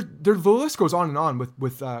 The list goes on and on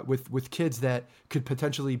with kids that could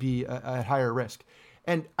potentially be at higher risk.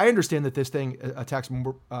 And I understand that this thing attacks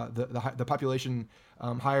more, the population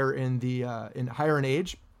higher in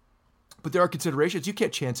age, but there are considerations. You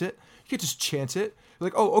can't chance it. You can't just chance it. You're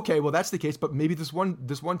like, oh, okay, well that's the case, but maybe this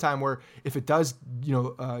one time where if it does,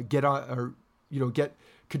 get on or get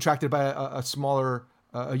contracted by a smaller,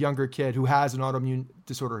 a younger kid who has an autoimmune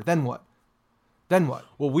disorder, then what?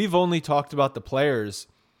 Well, we've only talked about the players,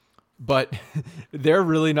 but they're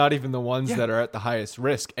really not even the ones that are at the highest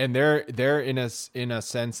risk, and they're in a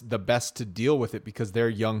sense the best to deal with it because they're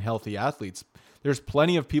young, healthy athletes. There's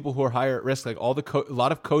plenty of people who are higher at risk, like a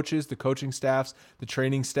lot of coaches, the coaching staffs, the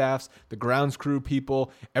training staffs, the grounds crew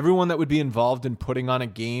people, everyone that would be involved in putting on a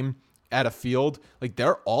game at a field. Like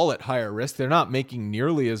they're all at higher risk. They're not making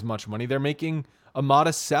nearly as much money. They're making a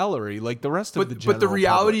modest salary like the rest of the general But the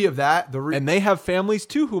reality public. of that, and they have families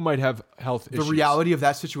too who might have health issues. The reality of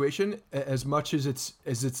that situation, as much as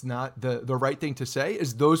it's not the right thing to say,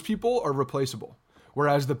 is those people are replaceable.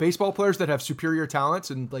 Whereas the baseball players that have superior talents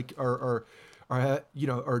and like are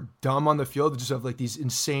dumb on the field, just have like these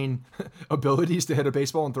insane abilities to hit a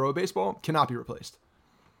baseball and throw a baseball, cannot be replaced.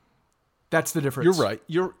 That's the difference. You're right.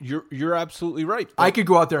 You're absolutely right. I could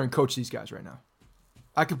go out there and coach these guys right now.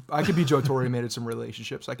 I could be Joe Torre and manage some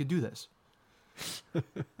relationships. I could do this.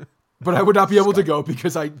 but I would not be able to go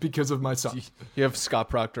because of my son. You have Scott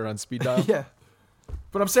Proctor on speed dial. Yeah,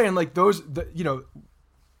 but I'm saying like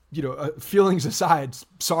feelings aside,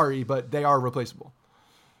 sorry, but they are replaceable.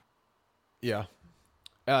 Yeah.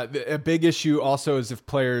 A big issue also is if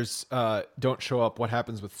players don't show up, what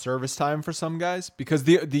happens with service time for some guys? Because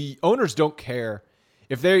the owners don't care.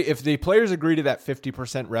 If the players agree to that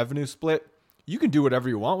 50% revenue split, you can do whatever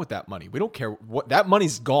you want with that money. We don't care what that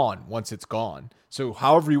money's gone once it's gone. So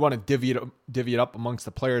however you want to divvy it up amongst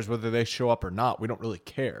the players, whether they show up or not, we don't really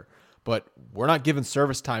care. But we're not giving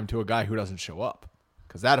service time to a guy who doesn't show up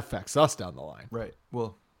because that affects us down the line. Right.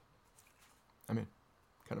 Well, I mean,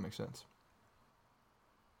 kind of makes sense.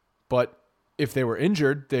 But if they were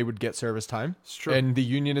injured, they would get service time. It's true. And the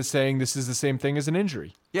union is saying this is the same thing as an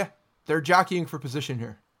injury. Yeah. They're jockeying for position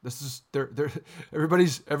here. This is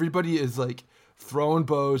everybody is like throwing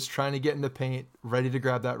bows, trying to get in the paint, ready to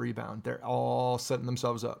grab that rebound. They're all setting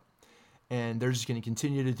themselves up. And they're just going to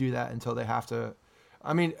continue to do that until they have to.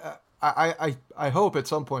 I mean, I hope at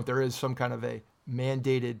some point there is some kind of a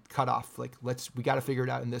mandated cutoff. Like we got to figure it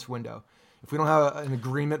out in this window. If we don't have an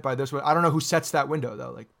agreement by this window, I don't know who sets that window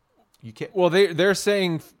though. Like, you can't. Well, they're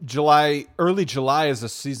saying early July as the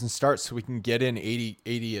season starts, so we can get in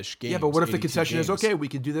 80-ish games. Yeah, but what if the concession is okay? We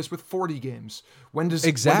can do this with 40 games. When does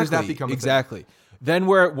that become a thing? Then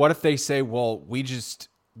what if they say, well,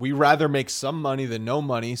 we rather make some money than no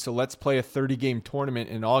money, so let's play a 30-game tournament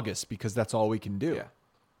in August because that's all we can do. Yeah,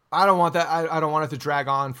 I don't want that. I don't want it to drag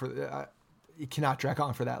on for. It cannot drag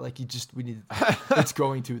on for that. Like we need. It's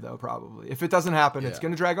going to though probably. If it doesn't happen, it's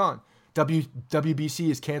going to drag on. WBC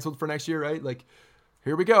is canceled for next year, right? Like,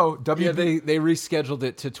 here we go. They rescheduled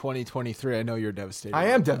it to 2023. I know you're devastated. I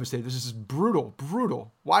am devastated. This is brutal.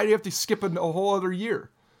 Why do you have to skip a whole other year?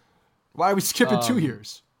 Why are we skipping 2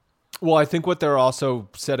 years? Well, I think what they're also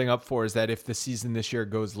setting up for is that if the season this year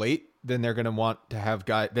goes late, then they're going to want to have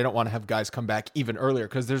they don't want to have guys come back even earlier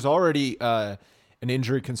because there's already an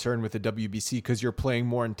injury concern with the WBC because you're playing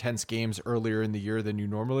more intense games earlier in the year than you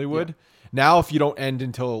normally would. Yeah. Now, if you don't end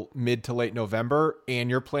until mid to late November and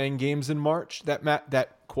you're playing games in March,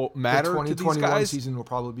 that quote matter to these guys. The 2021 season will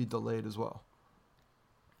probably be delayed as well.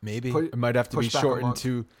 Maybe it might have to be shortened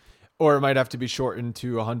to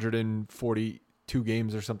 142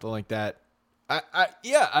 games or something like that.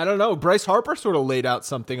 I don't know. Bryce Harper sort of laid out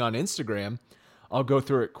something on Instagram. I'll go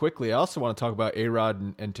through it quickly. I also want to talk about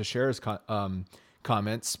A-Rod and Teixeira's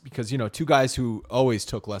comments because, two guys who always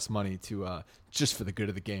took less money to just for the good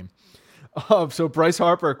of the game. So Bryce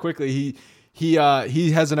Harper, quickly, he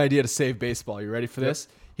has an idea to save baseball. You ready for this?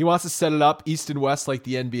 Yep. He wants to set it up East and West like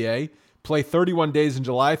the NBA. Play 31 days in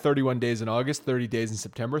July, 31 days in August, 30 days in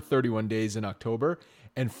September, 31 days in October,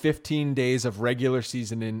 and 15 days of regular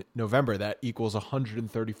season in November. That equals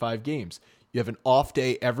 135 games. You have an off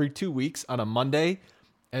day every 2 weeks on a Monday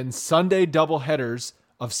and Sunday doubleheaders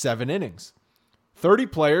of 7 innings. 30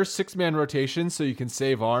 players, 6-man rotation, so you can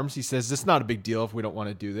save arms. He says it's not a big deal if we don't want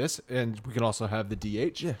to do this, and we can also have the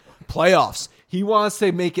DH. Yeah. Playoffs. He wants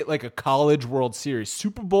to make it like a college World Series.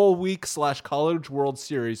 Super Bowl week / college World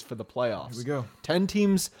Series for the playoffs. Here we go. 10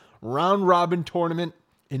 teams, round-robin tournament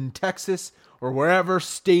in Texas or wherever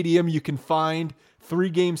stadium you can find.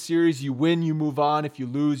 3-game series. You win, you move on. If you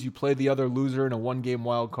lose, you play the other loser in a 1-game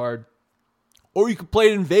wild card. Or you could play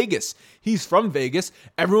it in Vegas. He's from Vegas.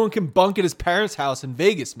 Everyone can bunk at his parents' house in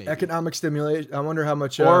Vegas, maybe. Economic stimulation. I wonder how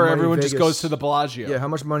much. Or everyone just goes to the Bellagio. Yeah, how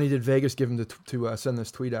much money did Vegas give him to send this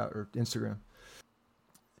tweet out or Instagram?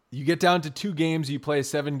 You get down to 2 games. You play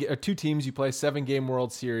 2 teams. You play a 7-game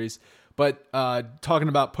World Series. But talking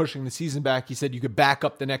about pushing the season back, he said you could back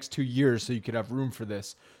up the next 2 years so you could have room for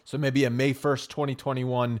this. So maybe a May 1st,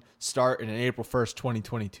 2021 start and an April 1st,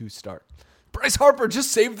 2022 start. Bryce Harper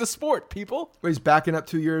just saved the sport, people. Wait, he's backing up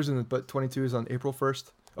 2 years, but 22 is on April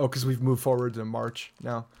 1st? Oh, because we've moved forward to March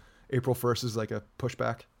now. April 1st is like a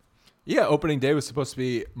pushback. Yeah, opening day was supposed to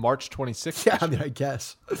be March 26th. Yeah, I mean, I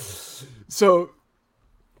guess. So,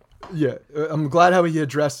 yeah, I'm glad how he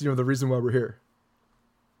addressed, the reason why we're here.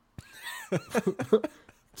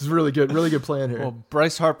 This is really good plan here. Well,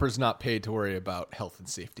 Bryce Harper's not paid to worry about health and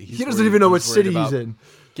safety. He doesn't even know what city he's in.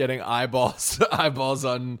 Getting eyeballs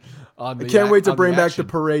on the. I can't wait to bring back the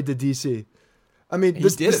parade to DC. I mean,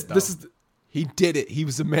 he did it. He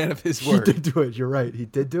was a man of his word. He did do it. You're right. He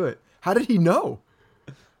did do it. How did he know?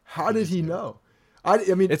 I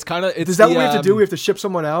mean, it's kind of. Is that what we have to do? We have to ship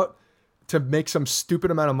someone out to make some stupid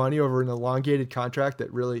amount of money over an elongated contract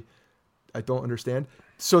that really I don't understand,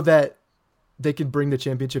 so that they can bring the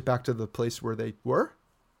championship back to the place where they were.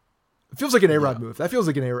 It feels like an A-Rod move. That feels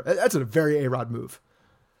like that's a very A-Rod move.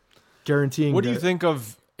 Guaranteeing. What do you think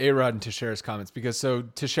of A-Rod and Teixeira's comments, because so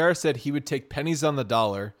Teixeira said he would take pennies on the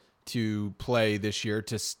dollar to play this year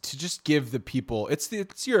to just give the people,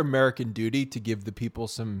 it's your American duty to give the people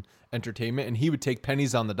some entertainment, and he would take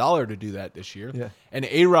pennies on the dollar to do that this year. Yeah. And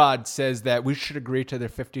A-Rod says that we should agree to their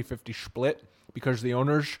 50-50 split because the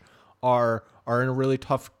owners are in a really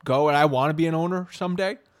tough go, and I want to be an owner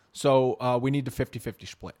someday, so we need the 50-50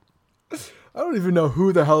 split. I don't even know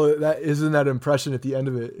who the hell that is in that impression at the end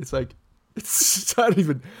of it. It's like, I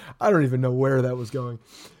don't even know where that was going.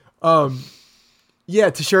 Yeah,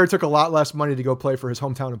 Teixeira took a lot less money to go play for his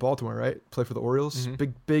hometown in Baltimore, right? Play for the Orioles.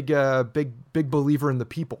 Mm-hmm. Big believer in the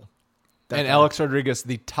people. And Alex Rodriguez,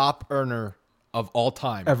 the top earner of all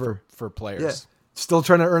time ever for players. Yeah. Still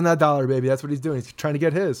trying to earn that dollar, baby. That's what he's doing. He's trying to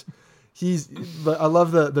get his. I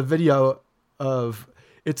love the video of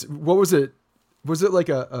what was it? Was it like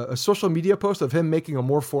a social media post of him making a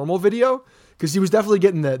more formal video? Because he was definitely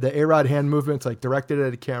getting the A-Rod hand movements like directed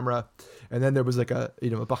at a camera. And then there was like a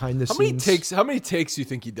behind the scenes. How many takes do you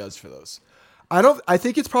think he does for those? I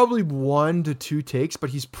think it's probably 1 to 2 takes,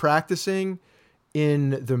 but he's practicing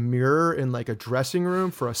in the mirror in like a dressing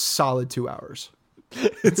room for a solid 2 hours.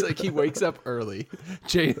 It's like he wakes up early.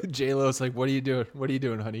 J-Lo's like, what are you doing? What are you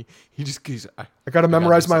doing, honey? He just goes, I got to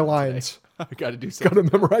memorize my lines. I got to do something. Got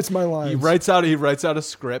to memorize my lines. He writes out a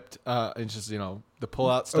script. And just, the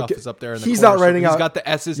pullout stuff is up there. In the he's corner. not writing out. He's got the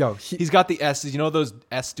S's. He's got the S's. You know those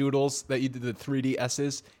S doodles that you did, the 3D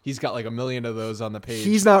S's? He's got like 1 million of those on the page.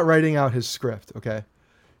 He's not writing out his script. Okay.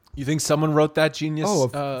 You think someone wrote that genius?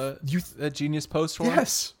 That genius post for him?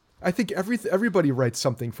 Yes. I think everybody writes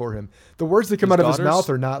something for him. The words that come out of his mouth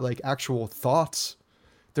are not like actual thoughts.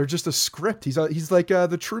 They're just a script. He's like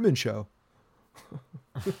the Truman Show.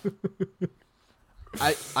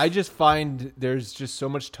 I just find there's just so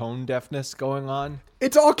much tone deafness going on.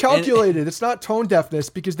 It's all calculated. It's not tone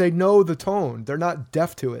deafness because they know the tone. They're not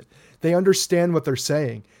deaf to it. They understand what they're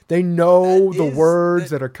saying. They know the words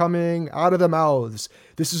that are coming out of their mouths.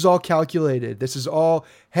 This is all calculated. This is all,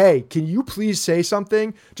 hey, can you please say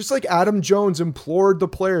something? Just like Adam Jones implored the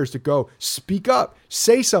players to go speak up,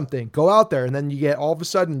 say something, go out there. And then you get all of a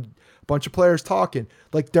sudden a bunch of players talking.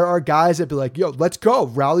 Like there are guys that be like, yo, let's go,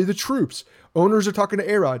 rally the troops. Owners are talking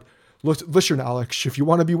to A-Rod. Listen, Alex, if you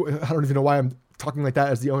want to be, I don't even know why I'm talking like that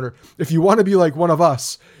as the owner. If you want to be like one of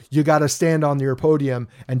us, you got to stand on your podium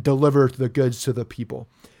and deliver the goods to the people.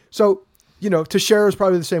 So, Teixeira is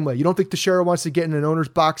probably the same way. You don't think Teixeira wants to get in an owner's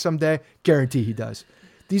box someday? Guarantee he does.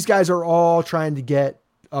 These guys are all trying to get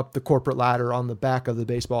up the corporate ladder on the back of the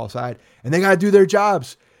baseball side, and they got to do their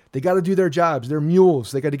jobs. They're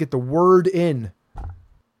mules. They got to get the word in.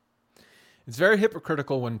 It's very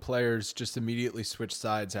hypocritical when players just immediately switch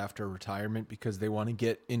sides after retirement because they want to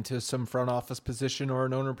get into some front office position or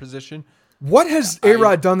an owner position. What has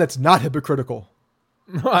A-Rod done that's not hypocritical?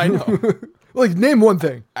 I know. Like, name one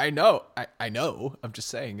thing. I know. I know. I'm just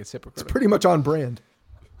saying it's hypocritical. It's pretty much on brand.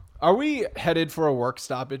 Are we headed for a work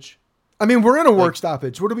stoppage? I mean, we're in a work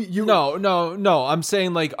stoppage. What do we? No. I'm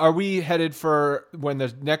saying, like, are we headed for when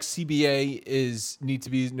the next CBA needs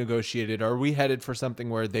to be negotiated? Are we headed for something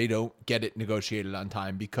where they don't get it negotiated on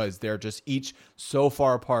time because they're just each so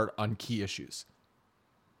far apart on key issues?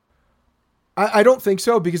 I don't think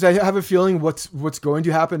so, because I have a feeling what's going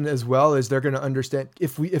to happen as well is they're going to understand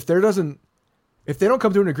if they don't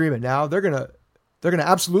come to an agreement now, they're going to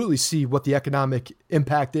absolutely see what the economic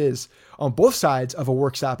impact is on both sides of a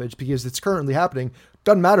work stoppage, because it's currently happening.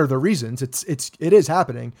 Doesn't matter the reasons, it is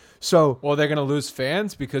happening. So, well, they're going to lose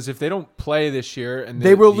fans because if they don't play this year, and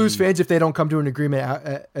they will lose fans if they don't come to an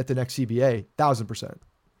agreement at the next CBA. 1,000%.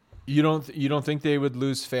 You don't think they would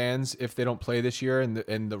lose fans if they don't play this year,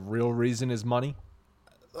 and the real reason is money?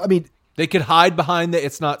 I mean, they could hide behind that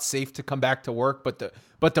it's not safe to come back to work,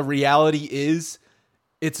 but the reality is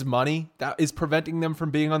it's money that is preventing them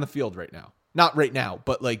from being on the field right now. Not right now,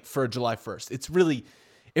 but like for July 1st. It's really,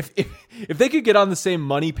 if they could get on the same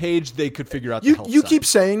money page, they could figure out the health You side. keep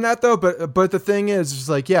saying that though, but the thing is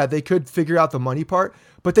like, yeah, they could figure out the money part,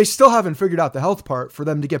 but they still haven't figured out the health part for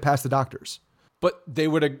them to get past the doctors. But they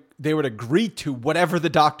would agree to whatever the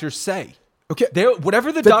doctors say. Okay,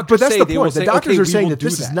 whatever the doctors say, the they point. will say, the doctors okay, are saying that do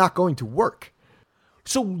this is not going to work.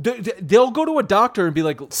 So they'll go to a doctor and be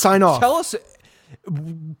like, sign off. Tell us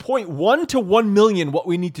 0.1 to 1 million what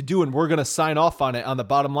we need to do, and we're going to sign off on it on the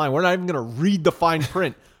bottom line. We're not even going to read the fine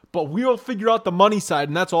print, but we'll figure out the money side,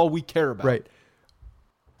 and that's all we care about. Right.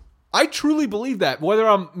 I truly believe that.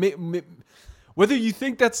 Whether you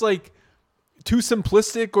think that's like too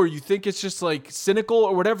simplistic, or you think it's just like cynical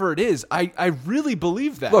or whatever it is. I really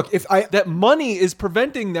believe that. Look, that money is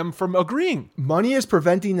preventing them from agreeing. Money is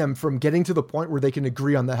preventing them from getting to the point where they can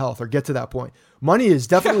agree on the health or get to that point. Money is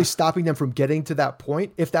definitely stopping them from getting to that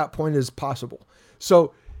point, if that point is possible.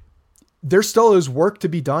 So there still is work to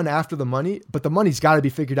be done after the money, but the money's got to be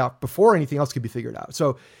figured out before anything else can be figured out.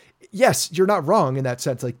 So yes, you're not wrong in that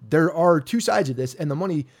sense. Like, there are two sides of this, and the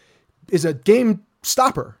money is a game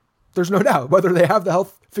stopper. There's no doubt, whether they have the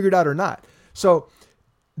health figured out or not. So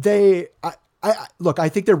I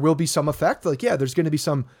think there will be some effect. Like, yeah, there's going to be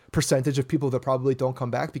some percentage of people that probably don't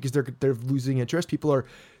come back because they're losing interest. People are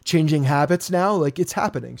changing habits now. Like, it's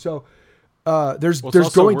happening. So there's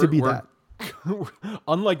going to be that.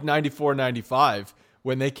 Unlike 94, 95,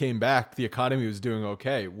 when they came back, the economy was doing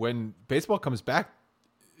okay. When baseball comes back,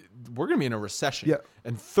 we're going to be in a recession. Yeah.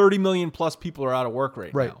 And 30 million plus people are out of work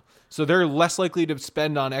right now. So they're less likely to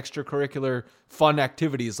spend on extracurricular fun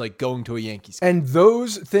activities like going to a Yankees game. And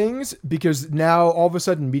those things, because now all of a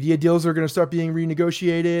sudden media deals are going to start being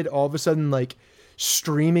renegotiated. All of a sudden, like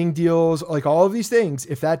streaming deals, like all of these things,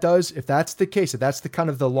 if that's the case, if that's the kind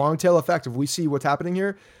of the long tail effect of we see what's happening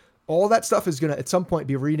here, all that stuff is going to at some point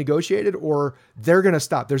be renegotiated, or they're going to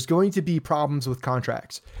stop. There's going to be problems with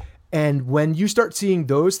contracts. And when you start seeing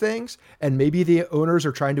those things, and maybe the owners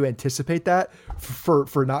are trying to anticipate that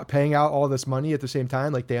for not paying out all this money at the same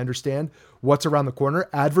time, like they understand what's around the corner.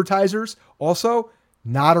 Advertisers also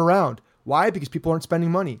not around. Why? Because people aren't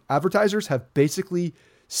spending money. Advertisers have basically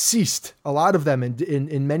ceased, a lot of them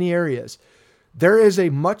in many areas. There is a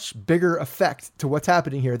much bigger effect to what's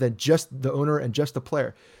happening here than just the owner and just the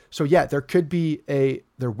player. So yeah, there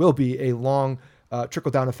will be a long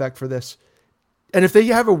trickle down effect for this. And if they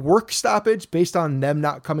have a work stoppage based on them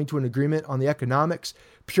not coming to an agreement on the economics,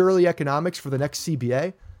 purely economics for the next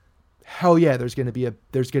CBA, hell yeah, there's going to be a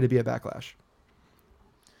backlash.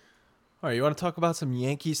 All right, you want to talk about some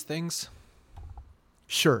Yankees things?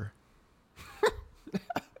 Sure.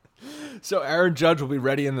 So Aaron Judge will be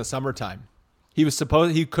ready in the summertime. He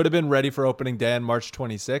could have been ready for opening day on March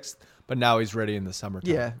 26th, but now he's ready in the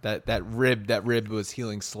summertime. Yeah. That rib was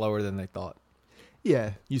healing slower than they thought.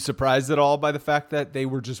 Yeah. You surprised at all by the fact that they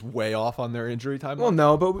were just way off on their injury timeline? Well,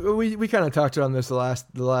 no, but we kind of talked on this the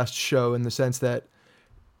last show, in the sense that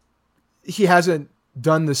he hasn't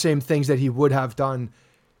done the same things that he would have done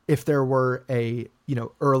if there were a,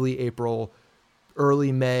 early April,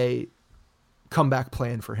 early May comeback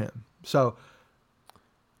plan for him. So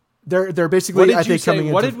they're basically, I think, coming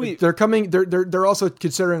into, they're also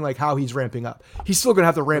considering like how he's ramping up. He's still going to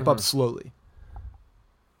have to ramp up slowly.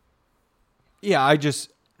 Yeah,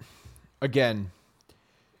 again,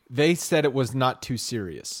 they said it was not too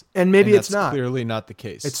serious. And maybe it's not. Clearly not the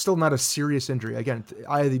case. It's still not a serious injury. Again,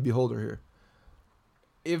 eye of the beholder here.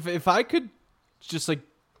 If I could just like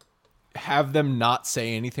have them not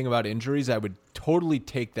say anything about injuries, I would totally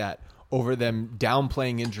take that over them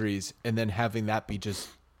downplaying injuries and then having that be just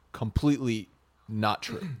completely not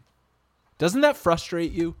true. Doesn't that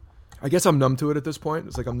frustrate you? I guess I'm numb to it at this point.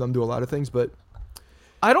 It's like I'm numb to a lot of things, but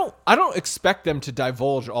I don't expect them to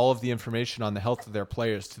divulge all of the information on the health of their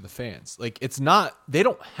players to the fans. Like, they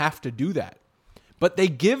don't have to do that. But they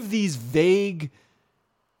give these vague,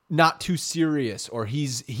 not too serious, or he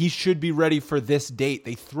should be ready for this date.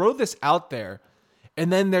 They throw this out there,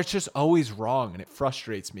 and then they're just always wrong, and it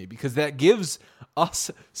frustrates me because that gives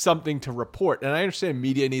us something to report. And I understand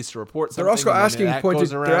media needs to report something. They're also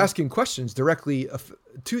asking questions directly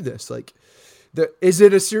to this, like, is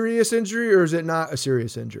it a serious injury or is it not a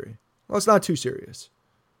serious injury? Well, it's not too serious.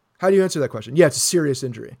 How do you answer that question? Yeah, it's a serious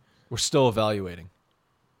injury. We're still evaluating.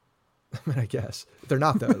 I mean, I guess they're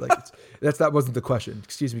not though. Like that wasn't the question.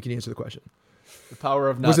 Excuse me. Can you answer the question? The power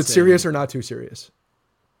of not. Was it serious or not too serious?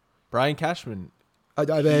 Brian Cashman.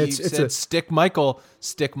 Said Stick Michael.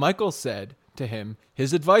 Stick Michael said to him,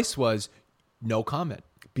 his advice was no comment.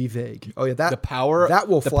 Be vague. Oh yeah, the power of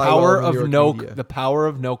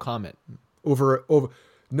no comment. Over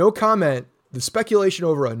no comment, the speculation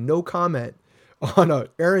over a no comment on a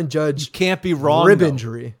Aaron Judge, you can't be wrong, rib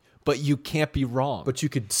injury. But you can't be wrong. But you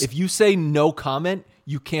could, if you say no comment,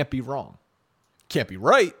 you can't be wrong. Can't be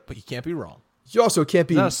right, but you can't be wrong. You also can't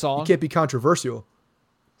be. Is that a song? You can't be controversial.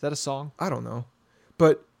 Is that a song? I don't know,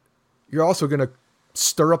 but you're also going to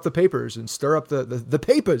stir up the papers and stir up the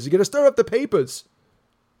papers. You're going to stir up the papers.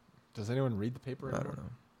 Does anyone read the paper anymore? I don't know.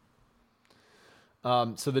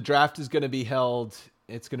 So the draft is going to be held.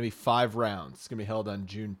 It's going to be 5 rounds. It's going to be held on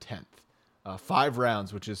June 10th. 5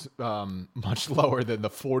 rounds, which is much lower than the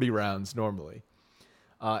 40 rounds normally.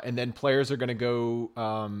 And then players are going to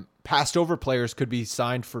go. Passed over players could be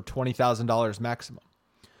signed for $20,000 maximum.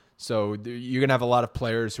 So you're going to have a lot of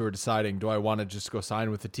players who are deciding, do I want to just go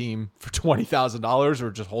sign with the team for $20,000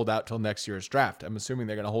 or just hold out till next year's draft? I'm assuming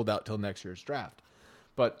they're going to hold out till next year's draft.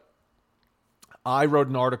 But I wrote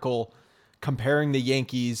an article comparing the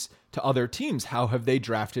Yankees to other teams. How have they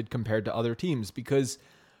drafted compared to other teams? Because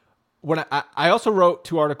when I also wrote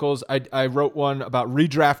 2 articles. I wrote one about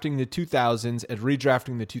redrafting the 2000s and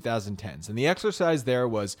redrafting the 2010s. And the exercise there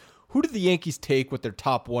was, who did the Yankees take with their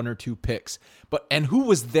top 1 or 2 picks? And who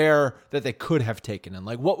was there that they could have taken? And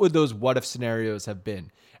like, what would those what if scenarios have been?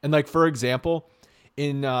 And like, for example,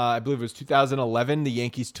 in I believe it was 2011, the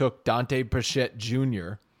Yankees took Dante Bichette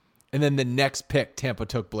Jr. And then the next pick, Tampa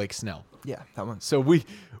took Blake Snell. Yeah, that one. So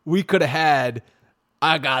we could have had,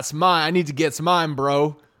 I got mine. I need to get mine,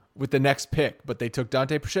 bro, with the next pick. But they took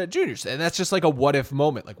Dante Bichette Jr. And that's just like a what if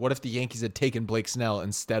moment. Like, what if the Yankees had taken Blake Snell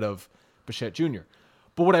instead of Bichette Jr.?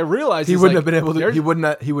 But what I realized he is wouldn't like, have been able to.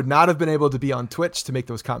 He would not have been able to be on Twitch to make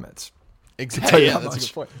those comments. Exactly. Yeah, that's a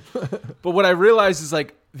good point. But what I realized is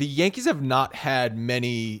like the Yankees have not had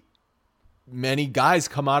many guys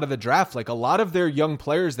come out of the draft. Like a lot of their young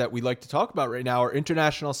players that we like to talk about right now are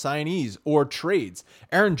international signees or trades.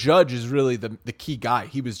 Aaron Judge is really the key guy.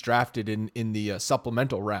 He was drafted in the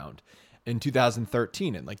supplemental round in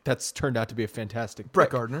 2013, and like that's turned out to be a fantastic Brett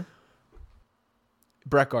pick.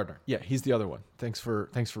 Brett Gardner. Yeah, he's the other one. Thanks for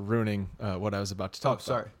ruining what I was about to talk about.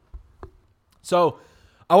 Sorry. So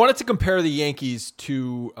I wanted to compare the Yankees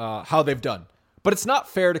to how they've done. But it's not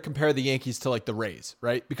fair to compare the Yankees to like the Rays,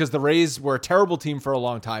 right? Because the Rays were a terrible team for a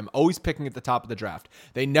long time, always picking at the top of the draft.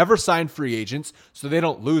 They never signed free agents, so they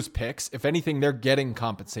don't lose picks. If anything, they're getting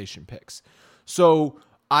compensation picks. So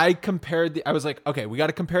I was like, okay, we got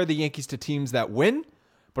to compare the Yankees to teams that win,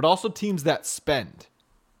 but also teams that spend.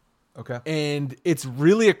 Okay. And it's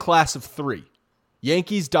really a class of 3.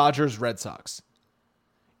 Yankees, Dodgers, Red Sox.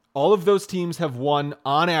 All of those teams have won,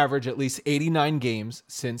 on average, at least 89 games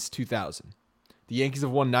since 2000. The Yankees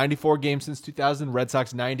have won 94 games since 2000, Red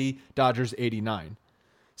Sox 90, Dodgers 89.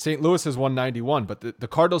 St. Louis has won 91, but the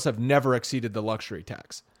Cardinals have never exceeded the luxury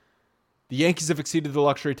tax. The Yankees have exceeded the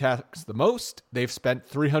luxury tax the most. They've spent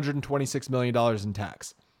 $326 million in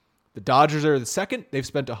tax. The Dodgers are the second. They've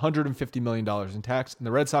spent $150 million in tax. And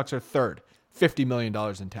the Red Sox are third, $50 million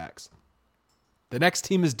in tax. The next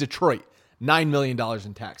team is Detroit, $9 million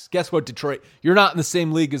in tax. Guess what, Detroit? You're not in the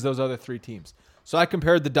same league as those other 3 teams. So I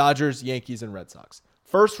compared the Dodgers, Yankees, and Red Sox.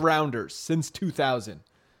 First rounders since 2000.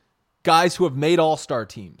 Guys who have made all-star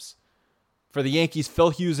teams. For the Yankees, Phil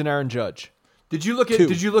Hughes and Aaron Judge. Did you look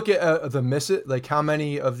at the miss it? Like how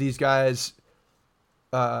many of these guys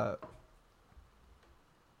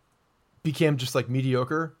became just like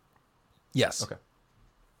mediocre? Yes. Okay.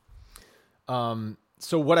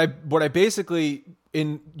 So what I basically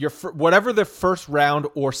in your whatever the first round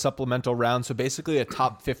or supplemental round, so basically a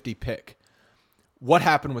top 50 pick. What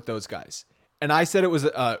happened with those guys? And I said it was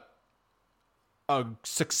a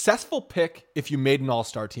successful pick if you made an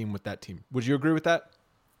all-star team with that team. Would you agree with that?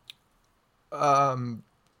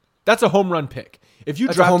 That's a home run pick. If you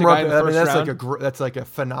draft a guy in the first round, that's like a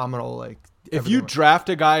phenomenal like. If you draft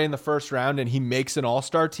a guy in the first round and he makes an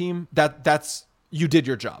all-star team, that's you did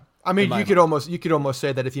your job. I mean, you could almost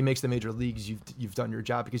say that if he makes the major leagues, you've done your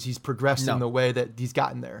job because he's progressed in the way that he's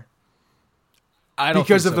gotten there. I don't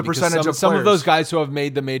because think of the percentage of players. Some of those guys who have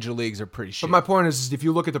made the major leagues are pretty shit. But my point is if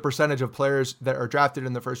you look at the percentage of players that are drafted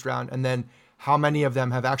in the first round and then how many of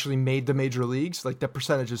them have actually made the major leagues, like the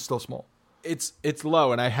percentage is still small. It's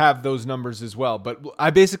low, and I have those numbers as well. But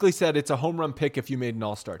I basically said it's a home run pick if you made an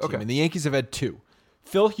all-star team. Okay. And the Yankees have had 2.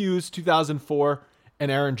 Phil Hughes, 2004,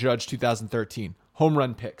 and Aaron Judge, 2013. Home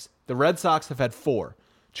run picks. The Red Sox have had 4.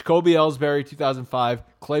 Jacoby Ellsbury, 2005.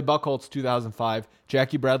 Clay Buchholz, 2005.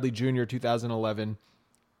 Jackie Bradley Jr., 2011.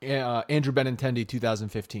 Andrew Benintendi,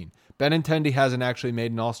 2015. Benintendi hasn't actually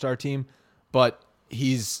made an all-star team, but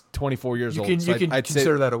he's 24 years old. You can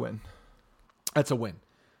consider that a win. That's a win.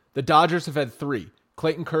 The Dodgers have had 3.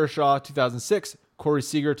 Clayton Kershaw, 2006. Corey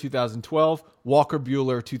Seager, 2012. Walker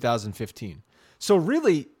Buehler, 2015. So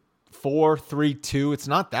really, 4, 3, 2, it's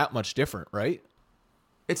not that much different, right?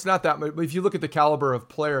 It's not that much. But if you look at the caliber of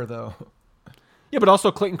player, though. Yeah, but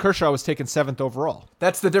also Clayton Kershaw was taken 7th overall.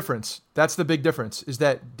 That's the difference. That's the big difference, is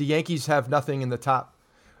that the Yankees have nothing in the top.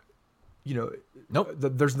 Nope.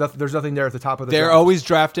 There's nothing there at the top of the They're draft. always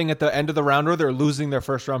drafting at the end of the round, or they're losing their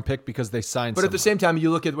first-round pick because they signed But someone. at the same time,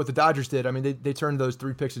 you look at what the Dodgers did. I mean, they turned those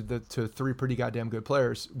 3 picks to 3 pretty goddamn good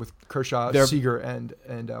players with Kershaw, Seager, and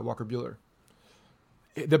Walker Buehler.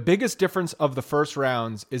 The biggest difference of the first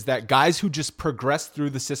rounds is that guys who just progress through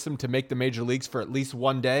the system to make the major leagues for at least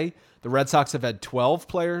one day, the Red Sox have had 12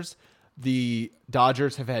 players, the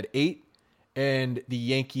Dodgers have had 8, And the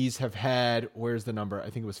Yankees have had, where's the number? I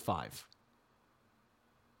think it was 5.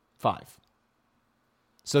 5.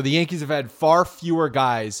 So the Yankees have had far fewer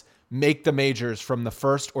guys make the majors from the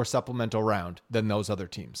first or supplemental round than those other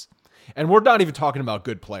teams. And we're not even talking about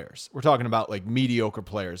good players. We're talking about like mediocre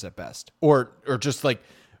players at best, or just like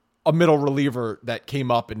a middle reliever that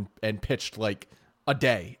came up and pitched like a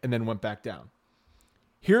day and then went back down.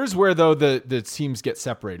 Here's where, though, the teams get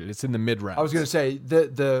separated. It's in the mid rounds. I was going to say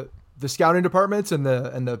the scouting departments and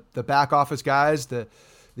the back office guys, the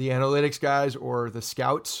analytics guys, or the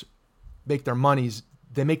scouts make their monies.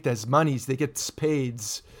 They make those monies. They get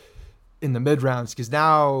spades in the mid rounds, because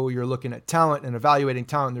now you're looking at talent and evaluating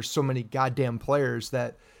talent. There's so many goddamn players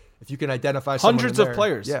that if you can identify hundreds of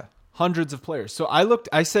players. Yeah. Hundreds of players. So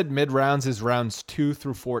I said mid rounds is rounds 2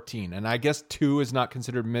 through 14. And I guess 2 is not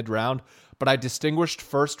considered mid round, but I distinguished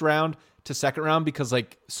first round to second round because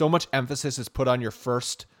like so much emphasis is put on your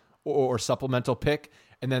first or supplemental pick.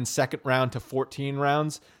 And then second round to 14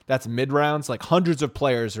 rounds, that's mid rounds. Like hundreds of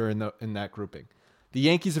players are in that grouping. The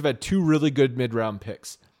Yankees have had 2 really good mid round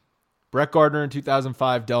picks. Brett Gardner in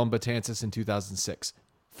 2005, Dellin Betances in 2006.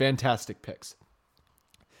 Fantastic picks.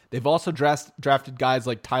 They've also drafted guys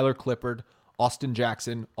like Tyler Clippard, Austin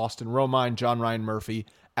Jackson, Austin Romine, John Ryan Murphy,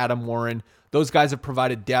 Adam Warren. Those guys have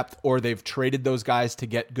provided depth, or they've traded those guys to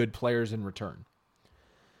get good players in return.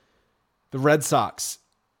 The Red Sox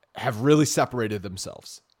have really separated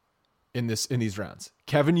themselves in these rounds.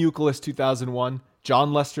 Kevin Youkilis, 2001,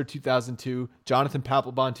 John Lester, 2002, Jonathan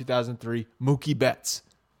Papelbon, 2003, Mookie Betts,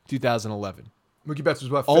 2011. Mookie Betts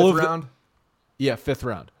was what, fifth round? Yeah, 5th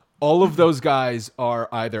round. All of those guys are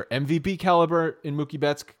either MVP caliber in Mookie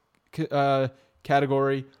Betts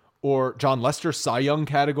category, or John Lester Cy Young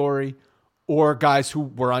category, or guys who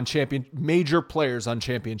were on major players on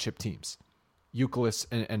championship teams. Youkilis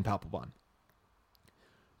and Papelbon.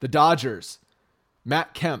 The Dodgers,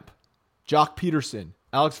 Matt Kemp, Jock Peterson,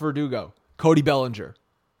 Alex Verdugo, Cody Bellinger.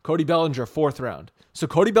 Cody Bellinger, 4th round. So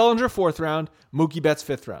Cody Bellinger, 4th round, Mookie Betts,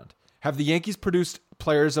 5th round. Have the Yankees produced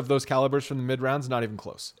players of those calibers from the mid rounds? Not even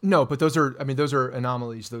close. No, but those are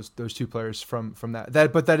anomalies. Those 2 players from that.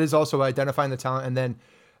 But that is also identifying the talent, and then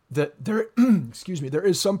there excuse me, there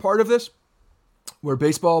is some part of this where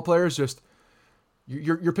baseball players just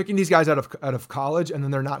you're picking these guys out of college, and then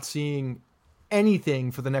they're not seeing anything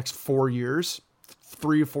for the next 4 years,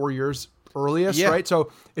 3 or 4 years earliest, yeah. Right?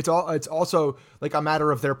 So it's also like a matter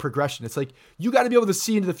of their progression. It's like you got to be able to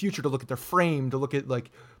see into the future, to look at their frame, to look at like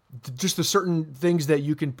just the certain things that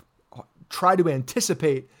you can try to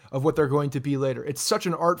anticipate of what they're going to be later. It's such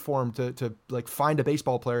an art form to like find a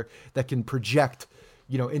baseball player that can project,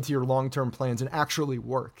 into your long-term plans and actually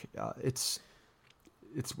work. It's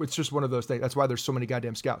just one of those things. That's why there's so many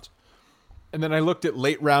goddamn scouts. And then I looked at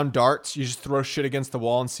late round darts. You just throw shit against the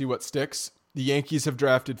wall and see what sticks. The Yankees have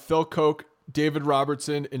drafted Phil Koch, David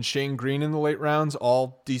Robertson, and Shane Green in the late rounds.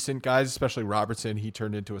 All decent guys, especially Robertson. He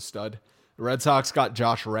turned into a stud. The Red Sox got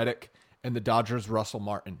Josh Reddick, and the Dodgers Russell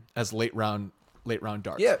Martin as late round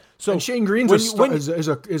darts. Yeah. So and Shane Green is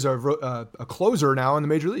a closer now in the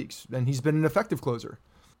major leagues, and he's been an effective closer.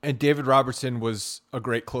 And David Robertson was a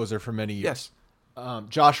great closer for many years. Yes.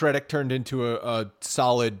 Josh Reddick turned into a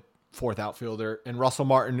solid 4th outfielder, and Russell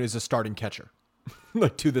Martin is a starting catcher,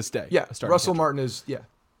 like to this day. Yeah. Russell Martin is, yeah.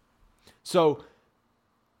 So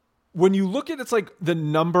when you look at it's like the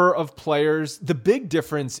number of players, the big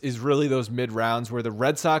difference is really those mid rounds where the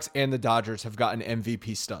Red Sox and the Dodgers have gotten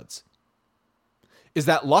MVP studs. Is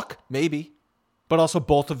that luck? Maybe. But also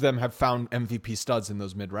both of them have found MVP studs in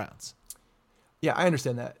those mid rounds. Yeah, I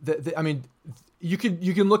understand that. I mean, you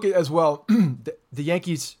can look at as well. The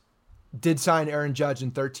Yankees did sign Aaron Judge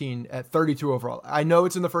in 13 at 32 overall. I know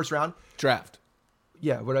it's in the first round. Draft.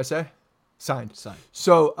 Yeah, what did I say? Signed.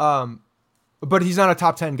 So, but he's not a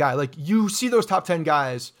top 10 guy. Like you see those top 10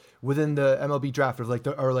 guys within the MLB draft of like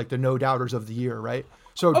the no doubters of the year, right?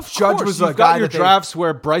 So of Judge course, was you've got your drafts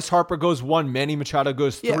where Bryce Harper goes 1, Manny Machado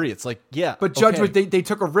goes 3. Yeah. It's like, yeah. But Judge was they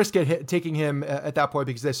took a risk at taking him at that point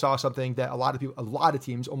because they saw something that a lot of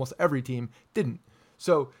teams, almost every team didn't.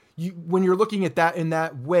 So when you're looking at that in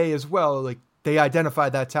that way as well, like they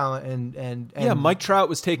identified that talent and yeah, Mike Trout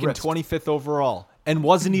was taken 25th overall. And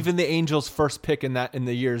wasn't even the Angels' first pick in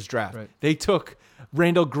the year's draft. Right. They took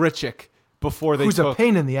Randall Grichuk before they took a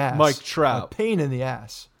pain in the ass. Mike Trout. A pain in the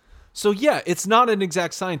ass. So yeah, it's not an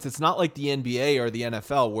exact science. It's not like the NBA or the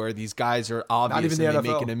NFL where these guys are obvious and they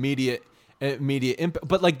make an immediate impact.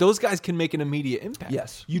 But like those guys can make an immediate impact.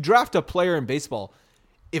 Yes. You draft a player in baseball,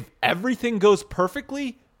 if everything goes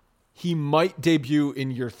perfectly, he might debut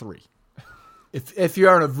in year 3. If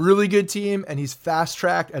you're on a really good team and he's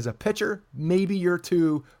fast-tracked as a pitcher, maybe year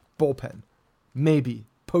 2 bullpen. maybe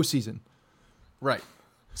postseason. Right.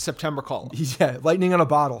 September call. Yeah, lightning on a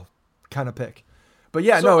bottle kind of pick. But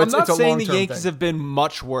yeah, So it's I'm not a saying the long-term Yankees thing. have been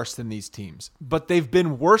much worse than these teams, but they've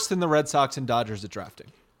been worse than the Red Sox and Dodgers at drafting.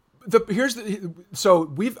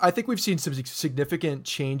 I think we've seen some significant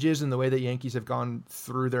changes in the way that Yankees have gone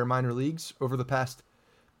through their minor leagues over the past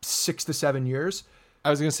 6 to 7 years. I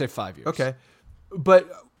was going to say 5 years. Okay. But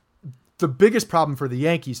the biggest problem for the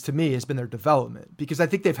Yankees to me has been their development, because I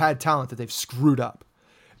think they've had talent that they've screwed up.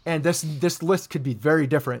 And this list could be very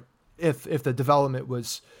different if the development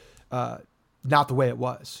was not the way it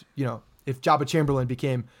was. You know, if Jabba Chamberlain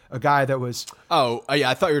became a guy that was... Oh, yeah,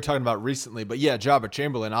 I thought you were talking about recently, but yeah, Jabba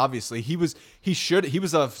Chamberlain, obviously, he was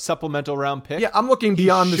a supplemental round pick. Yeah, I'm looking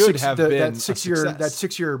beyond that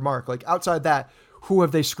 6 year mark. Like outside that, who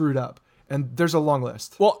have they screwed up? And there's a long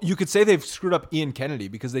list. Well, you could say they've screwed up Ian Kennedy,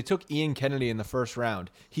 because they took Ian Kennedy in the first round.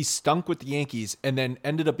 He stunk with the Yankees and then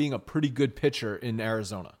ended up being a pretty good pitcher in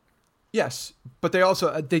Arizona. Yes, but they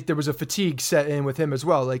also, I think there was a fatigue set in with him as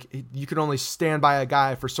well. Like, you can only stand by a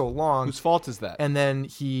guy for so long. Whose fault is that? And then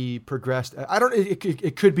he progressed.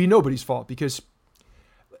 It could be nobody's fault, because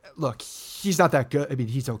look, he's not that good. I mean,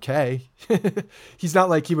 he's okay. He's not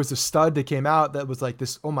like he was a stud that came out that was like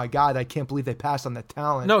this, oh my God, I can't believe they passed on that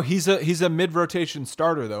talent. No, he's a mid-rotation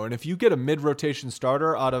starter though. And if you get a mid-rotation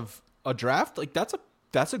starter out of a draft, like that's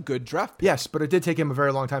a good draft pick. Yes, but it did take him a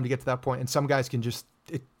very long time to get to that point. And some guys can just,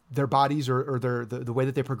 their bodies or the way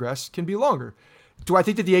that they progress can be longer. Do I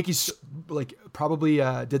think that the Yankees probably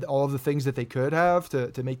did all of the things that they could have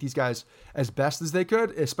to make these guys as best as they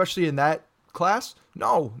could, especially in that class?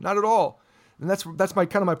 No, not at all. And that's my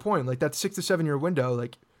kind of my point. Like that 6 to 7 year window,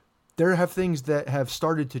 like there have things that have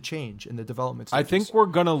started to change in the development stages. I think we're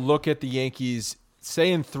gonna look at the Yankees.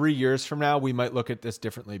 Say in 3 years from now, we might look at this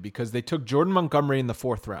differently, because they took Jordan Montgomery in the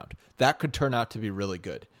 4th round. That could turn out to be really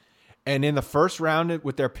good. And in the first round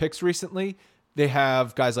with their picks recently, they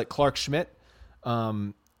have guys like Clark Schmidt,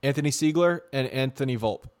 Anthony Siegler, and Anthony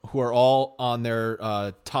Volpe, who are all on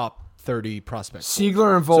their top 30 prospects.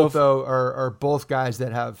 Siegler and Volpe, though, are both guys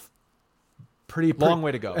that have pretty long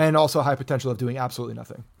way to go, and also high potential of doing absolutely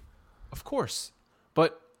nothing. Of course,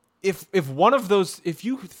 but if one of those, if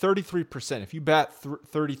you 33%, if you bat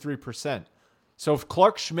 33%, so if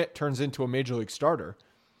Clark Schmidt turns into a major league starter,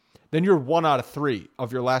 then you're 1 out of 3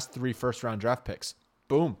 of your last 3 first-round draft picks.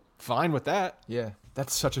 Boom. Fine with that. Yeah,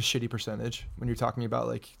 that's such a shitty percentage when you're talking about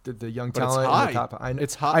like the young But talent. it's high. And the top.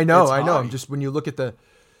 It's high. I know. It's I'm high. just when you look at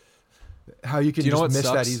how you can Do you know just what miss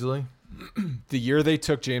that sucks? easily. The year they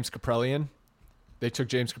took James Kaprielian,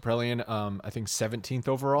 I think 17th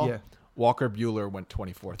overall. Yeah. Walker Buehler went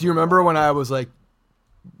 24th. Do you remember when I was like,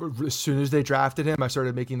 as soon as they drafted him, I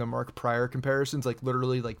started making the Mark Pryor comparisons, like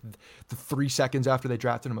literally like the 3 seconds after they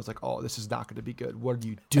drafted him, I was like, oh, this is not going to be good. What are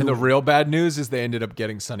you doing? And the real bad news is they ended up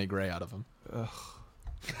getting Sonny Gray out of him.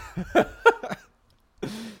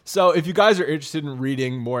 So if you guys are interested in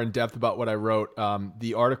reading more in depth about what I wrote,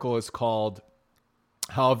 the article is called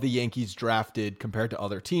How Have the Yankees Drafted Compared to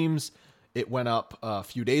Other Teams? It went up a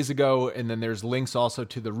few days ago, and then there's links also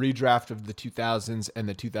to the redraft of the 2000s and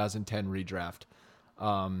the 2010 redraft.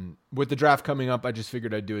 With the draft coming up, I just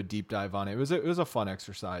figured I'd do a deep dive on it. It was a fun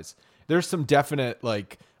exercise. There's some definite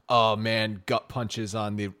gut punches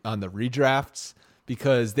on the redrafts,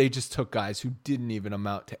 because they just took guys who didn't even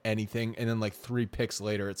amount to anything, and then like 3 picks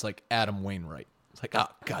later, it's like Adam Wainwright. It's like, oh,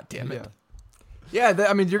 God damn it. Yeah,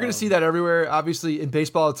 you're going to see that everywhere. Obviously, in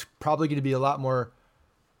baseball, it's probably going to be a lot more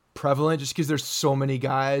prevalent just because there's so many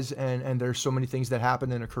guys and there's so many things that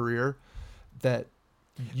happen in a career that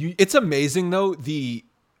It's amazing though,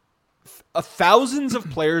 thousands of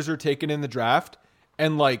players are taken in the draft,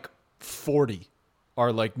 and like 40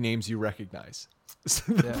 are like names you recognize.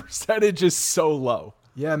 So the percentage is so low.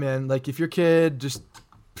 Yeah, man. Like if your kids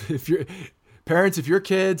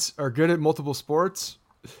are good at multiple sports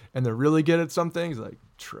and they're really good at some things, like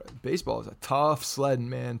baseball is a tough sledding,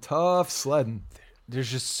 man. Tough sledding.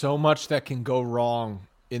 There's just so much that can go wrong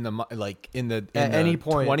at any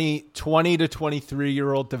point. 20 to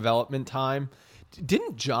 23-year-old development time.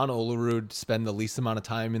 Didn't John Olerud spend the least amount of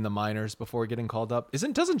time in the minors before getting called up?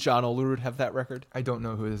 Doesn't John Olerud have that record? I don't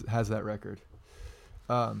know who has that record.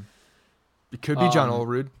 It could be John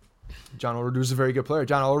Olerud. John Olerud was a very good player.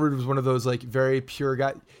 John Olerud was one of those like very pure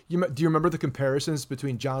guys. Do you remember the comparisons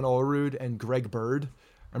between John Olerud and Greg Bird?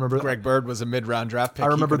 I remember Greg Bird was a mid-round draft pick. I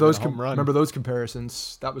remember those. Remember those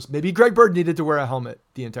comparisons. That was maybe Greg Bird needed to wear a helmet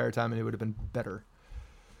the entire time, and it would have been better.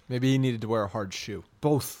 Maybe he needed to wear a hard shoe.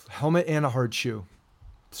 Both helmet and a hard shoe,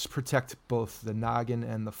 to protect both the noggin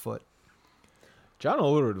and the foot. John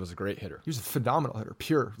Olerud was a great hitter. He was a phenomenal hitter,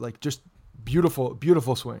 pure, like just beautiful,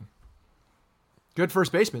 beautiful swing. Good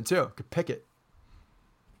first baseman too. Could pick it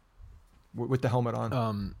with the helmet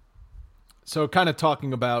on. So kind of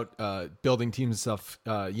talking about building teams and stuff,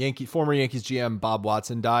 former Yankees GM Bob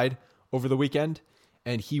Watson died over the weekend,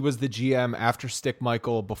 and he was the GM after Stick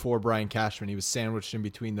Michael, before Brian Cashman. He was sandwiched in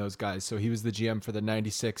between those guys. So he was the GM for the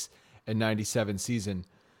 96 and 97 season.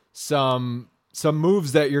 Some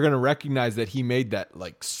moves that you're going to recognize that he made that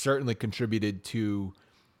like certainly contributed to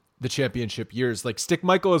the championship years. Like Stick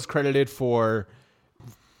Michael is credited for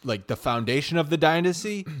like the foundation of the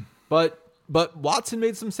dynasty, but Watson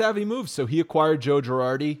made some savvy moves. So he acquired Joe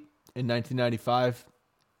Girardi in 1995.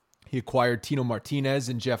 He acquired Tino Martinez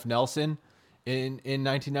and Jeff Nelson in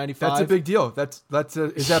 1995. That's a big deal. Is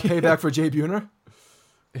that payback for Jay Buhner?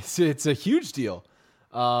 It's a huge deal.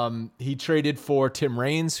 He traded for Tim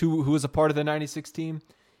Raines, who was a part of the 96 team.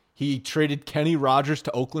 He traded Kenny Rogers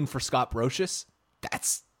to Oakland for Scott Brocious.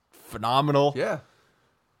 That's phenomenal. Yeah.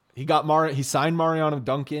 He signed Mariano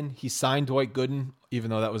Duncan. He signed Dwight Gooden, even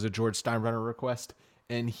though that was a George Steinbrenner request.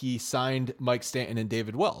 And he signed Mike Stanton and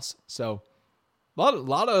David Wells. So a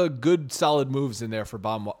lot of good, solid moves in there for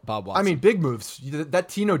Bob Watson. I mean, big moves. That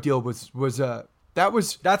Tino deal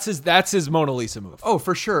that's his Mona Lisa move. Oh,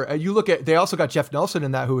 for sure. They also got Jeff Nelson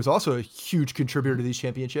in that, who was also a huge contributor to these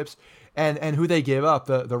championships, and who they gave up,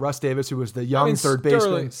 the Russ Davis, who was the young third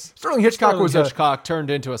baseman. Sterling Hitchcock turned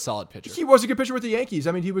into a solid pitcher. He was a good pitcher with the Yankees.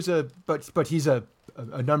 I mean, he was but he's a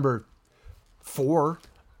number 4.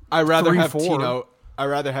 I'd rather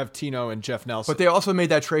have Tino and Jeff Nelson. But they also made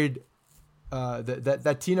that trade,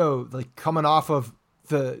 that Tino, like coming off of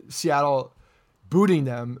the Seattle booting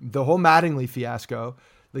them, the whole Mattingly fiasco,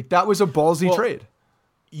 like that was a ballsy trade.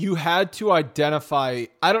 You had to identify.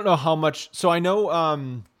 I don't know how much. So I know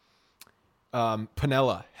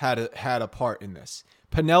Piniella had a part in this.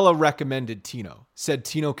 Piniella recommended Tino. Said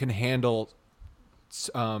Tino can handle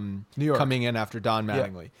New York coming in after Don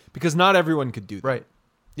Mattingly, because not everyone could do that. Right.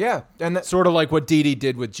 Yeah, and that, sort of like what Didi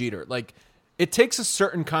did with Jeter. Like it takes a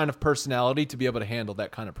certain kind of personality to be able to handle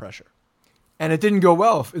that kind of pressure. And it didn't go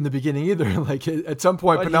well in the beginning either. Like at some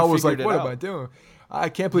point, Piniella was like, "What am I doing? I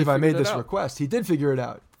can't believe I made this request." He did figure it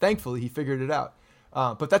out. Thankfully, he figured it out.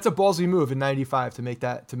 But that's a ballsy move in '95 to make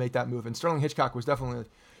that move. And Sterling Hitchcock was definitely,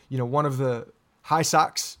 one of the high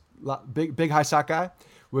Sox, big high Sox guy.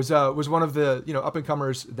 Was one of the up and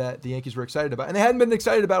comers that the Yankees were excited about, and they hadn't been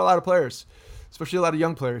excited about a lot of players, especially a lot of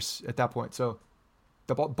young players at that point. So,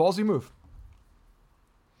 the ballsy move.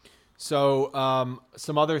 So,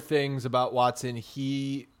 some other things about Watson.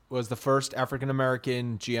 He was the first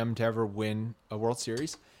African-American GM to ever win a World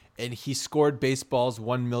Series, and he scored baseball's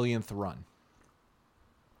 1 millionth run.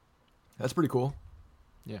 That's pretty cool.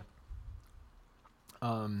 Yeah.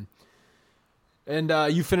 And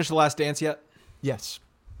you finished The Last Dance yet? Yes.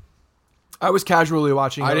 I was casually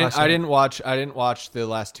watching. I didn't watch the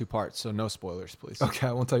last 2 parts, so no spoilers, please. Okay,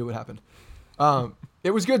 I won't tell you what happened. It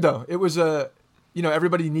was good though. It was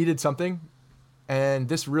everybody needed something, and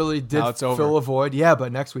this really did fill a void. Yeah,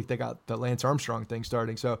 but next week they got the Lance Armstrong thing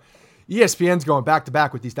starting. So ESPN's going back to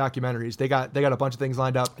back with these documentaries. They got a bunch of things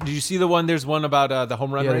lined up. Did you see the one? There's one about the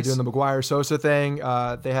home run race. They're doing the McGuire Sosa thing.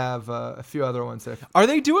 They have a few other ones. Are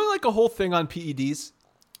they doing like a whole thing on PEDs?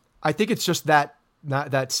 I think it's just not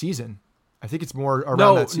that season. I think it's more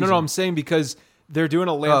around that season. No, I'm saying because they're doing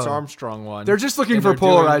a Lance Armstrong one. They're just looking for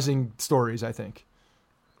polarizing stories, I think.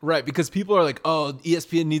 Right, because people are like, oh,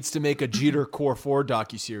 ESPN needs to make a Jeter Core 4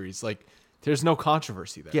 docuseries. Like, there's no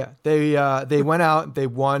controversy there. Yeah, they went out, they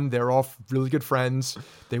won. They're all really good friends.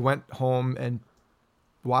 They went home and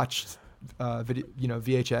watched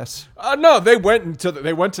VHS. No, they went to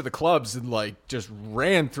the clubs and like just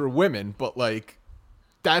ran through women, but like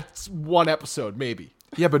that's one episode maybe.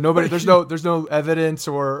 Yeah, but nobody. There's no evidence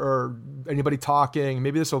or anybody talking.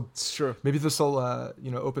 Maybe this will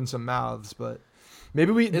open some mouths, but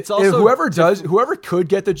maybe whoever could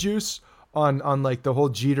get the juice on like the whole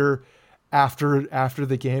Jeter after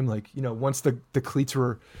the game, like once the cleats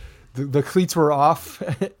were off.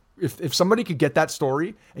 If somebody could get that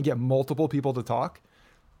story and get multiple people to talk,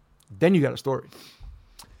 then you got a story.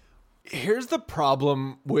 Here's the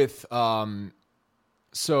problem with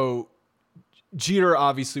so Jeter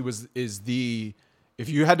obviously if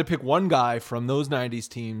you had to pick one guy from those 90s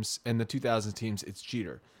teams and the 2000s teams, it's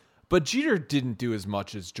Jeter. But Jeter didn't do as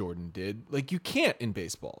much as Jordan did. Like, you can't in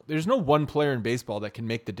baseball. There's no one player in baseball that can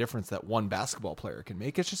make the difference that one basketball player can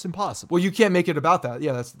make. It's just impossible. Well, you can't make it about that.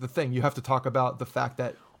 Yeah, that's the thing. You have to talk about the fact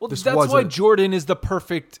that that's why Jordan is the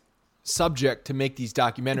perfect subject to make these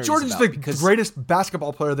documentaries. Jordan's the greatest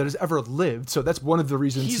basketball player that has ever lived. So that's one of the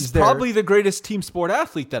reasons he's there. Probably the greatest team sport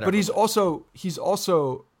athlete that ever. But he's also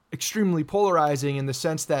extremely polarizing in the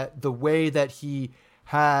sense that the way that he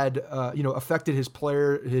had, affected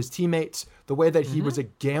his teammates, the way that he was a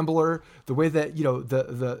gambler, the way that,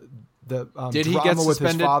 the Did he drama get with his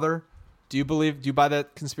suspended? father. Do you buy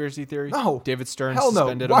that conspiracy theory? No. David Stern Hell no.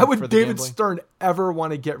 suspended Why him would for the David gambling? Stern ever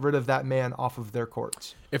want to get rid of that man off of their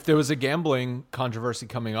courts? If there was a gambling controversy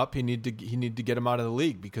coming up, he need to get him out of the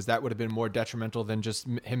league, because that would have been more detrimental than just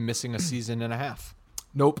him missing a season and a half.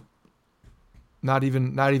 Nope. Not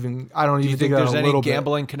even. I don't Do even you think that there's a any little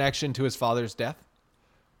gambling connection to his father's death?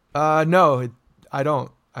 No, I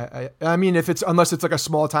don't. I mean, unless it's like a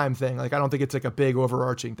small time thing. Like, I don't think it's like a big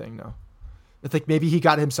overarching thing. No. I think maybe he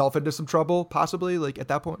got himself into some trouble, possibly, like at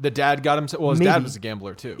that point. The dad got himself. Well, his dad was a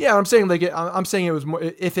gambler too. Yeah, I'm saying I'm saying it was more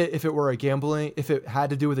if it were if it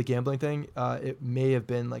had to do with a gambling thing, it may have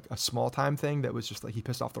been like a small time thing that was just like he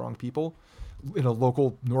pissed off the wrong people in a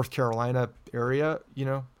local North Carolina area,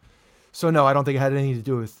 So no, I don't think it had anything to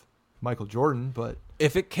do with Michael Jordan, but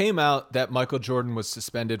If it came out that Michael Jordan was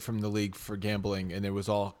suspended from the league for gambling and it was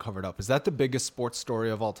all covered up, is that the biggest sports story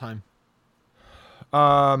of all time?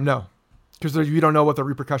 No. Because you don't know what the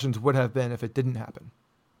repercussions would have been if it didn't happen.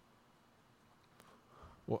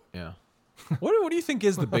 Well, yeah. What do you think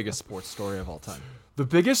is the biggest sports story of all time? The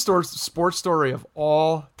biggest sports story of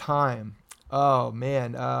all time. Oh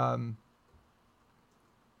man.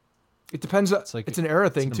 It depends. It's an era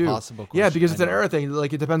thing too. Impossible question. Yeah, because it's an era thing.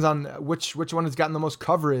 Like, it depends on which one has gotten the most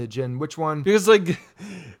coverage and which one. Because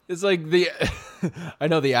it's like the I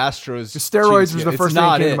know the Astros. The steroids was the first thing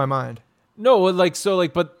that came to my mind. No,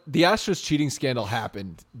 but the Astros cheating scandal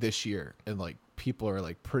happened this year, and like people are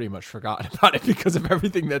like pretty much forgotten about it because of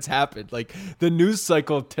everything that's happened. Like, the news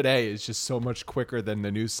cycle today is just so much quicker than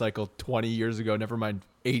the news cycle 20 years ago. Never mind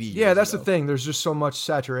 80 years Yeah, that's ago. the thing. There's just so much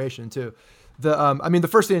saturation too. The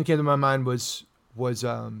first thing that came to my mind was the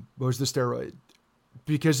steroid,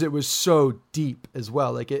 because it was so deep as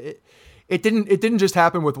well. Like it didn't just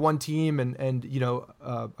happen with one team and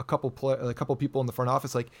a couple people in the front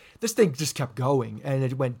office. Like, this thing just kept going, and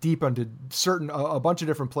it went deep onto a bunch of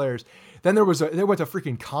different players. Then they went to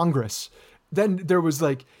freaking Congress. Then there was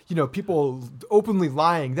people openly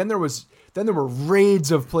lying. Then there were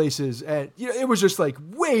raids of places, and it was just like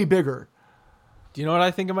way bigger. Do you know what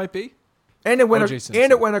I think it might be? And it went O.J.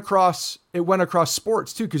 across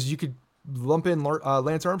sports too, because you could lump in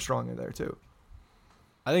Lance Armstrong in there too.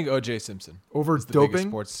 I think O.J. Simpson over is the biggest doping.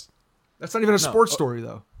 Sports. That's not even a sports story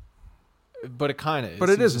though. But it kind of is. But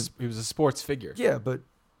it isn't. He was a sports figure. Yeah, but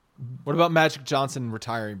what about Magic Johnson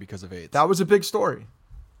retiring because of AIDS? That was a big story.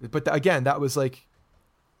 But again, that was like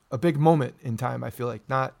a big moment in time. I feel like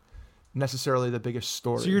not necessarily the biggest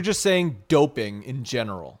story. So you're just saying doping in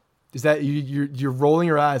general. Is that you're rolling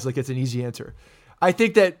your eyes like it's an easy answer? I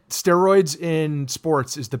think that steroids in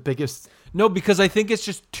sports is the biggest. No, because I think it's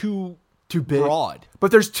just too big, broad.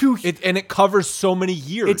 But there's and it covers so many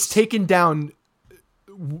years. It's taken down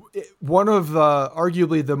one of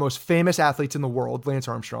arguably the most famous athletes in the world, Lance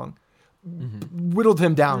Armstrong, whittled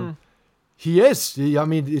him down. He is. I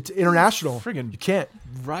mean, it's international. You can't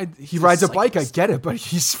ride. He rides a bike. I get it, but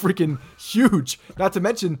he's freaking huge. Not to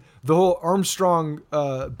mention the whole Armstrong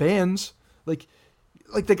bands. Like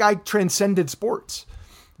the guy transcended sports.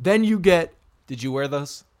 Then you get. Did you wear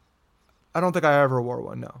those? I don't think I ever wore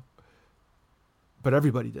one. No. But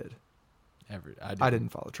everybody did. I didn't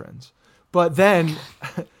follow trends. But then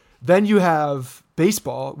you have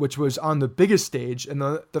baseball, which was on the biggest stage, and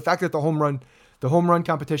the fact that the home run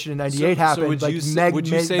competition in '98 happened. Would you say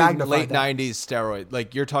late '90s steroid?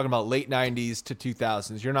 Like, you're talking about late '90s to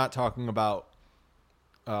 2000s. You're not talking about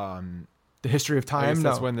the history of time.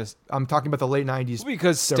 That's no, when this. I'm talking about the late '90s.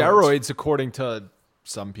 Because steroids, according to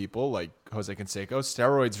some people like Jose Canseco,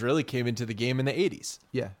 steroids really came into the game in the '80s.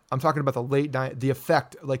 Yeah, I'm talking about the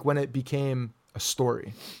effect, like when it became a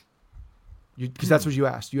story. Because that's what you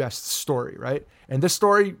asked. You asked story, right? And this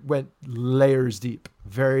story went layers deep,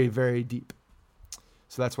 very, very deep.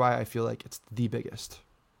 So that's why I feel like it's the biggest.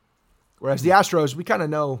 Whereas the Astros, we kind of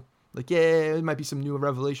know, like, yeah, there might be some new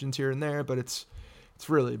revelations here and there, but it's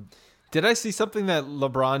really. Did I see something that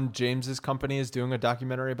LeBron James's company is doing a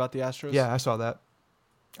documentary about the Astros? Yeah, I saw that.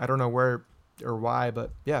 I don't know where or why,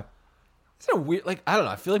 but yeah. It's a weird, like, I don't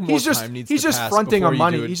know. I feel like more time needs to pass. He's just fronting on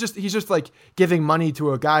money. He's just like giving money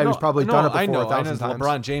to a guy who's probably done it before 1,000 times.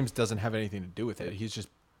 LeBron James doesn't have anything to do with it. He's just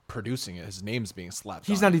producing it. His name's being slapped.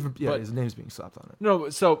 He's not even. Yeah, his name's being slapped on it. No,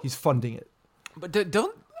 so he's funding it. But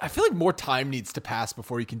I feel like more time needs to pass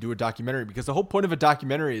before you can do a documentary, because the whole point of a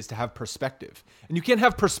documentary is to have perspective, and you can't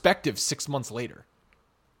have perspective 6 months later,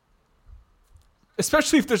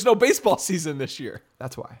 especially if there's no baseball season this year.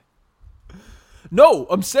 That's why. No,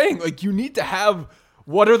 I'm saying, like, you need to have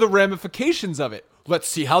what are the ramifications of it? Let's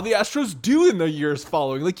see how the Astros do in the years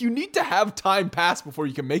following. Like, you need to have time pass before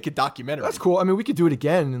you can make a documentary. That's cool. I mean, we could do it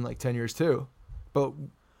again in like 10 years too. But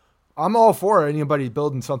I'm all for anybody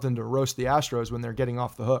building something to roast the Astros when they're getting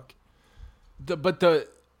off the hook.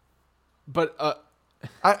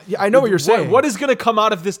 I know what you're saying. What is going to come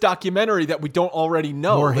out of this documentary that we don't already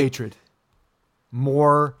know? More hatred.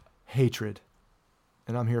 More hatred.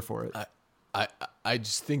 And I'm here for it. I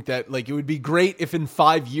just think that, like, it would be great if in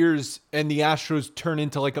 5 years and the Astros turn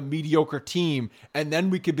into like a mediocre team, and then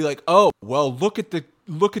we could be like, oh, well, look at the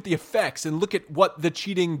effects and look at what the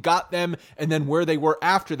cheating got them and then where they were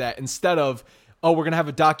after that, instead of, oh, we're going to have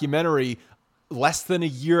a documentary less than a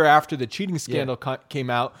year after the cheating scandal came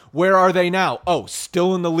out. Where are they now? Oh,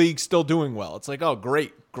 still in the league, still doing well. It's like, oh,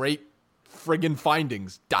 great friggin'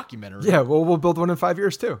 findings documentary. Yeah, well, we'll build one in 5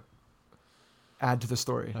 years too. Add to the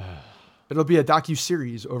story. It'll be a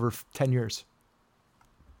docu-series over 10 years.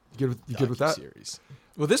 You good with that?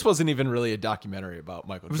 Well, this wasn't even really a documentary about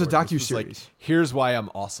Michael Jordan. It was a docu-series. Like, here's why I'm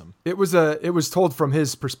awesome. It was told from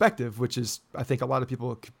his perspective, which is, I think, a lot of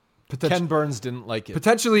people Ken Burns didn't like it.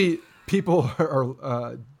 Potentially, people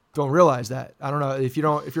don't realize that. I don't know if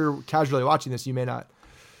you're casually watching this, you may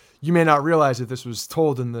not realize that this was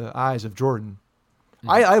told in the eyes of Jordan.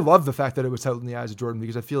 I love the fact that it was told in the eyes of Jordan,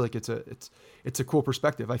 because I feel like it's a cool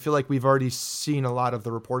perspective. I feel like we've already seen a lot of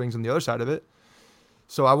the reportings on the other side of it.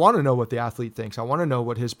 So I want to know what the athlete thinks. I want to know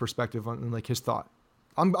what his perspective on, like, his thought.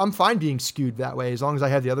 I'm fine being skewed that way as long as I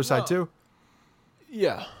have the other side too.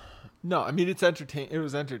 Yeah. No, I mean, it's entertaining.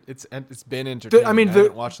 It's been entertaining. I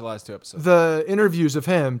haven't watched the last 2 episodes. The interviews of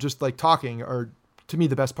him just like talking are, to me,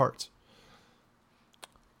 the best parts.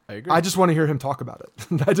 I agree. I just want to hear him talk about it.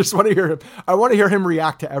 I want to hear him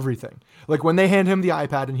react to everything. Like when they hand him the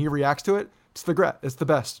iPad and he reacts to it, it's the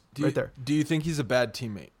best right there. Do you think he's a bad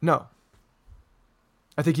teammate? No.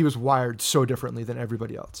 I think he was wired so differently than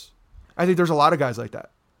everybody else. I think there's a lot of guys like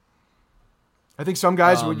that. I think some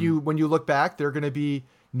guys, when you look back, they're going to be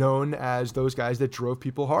known as those guys that drove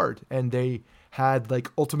people hard and they had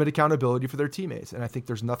like ultimate accountability for their teammates. And I think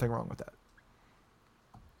there's nothing wrong with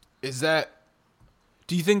that.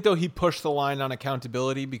 Do you think though he pushed the line on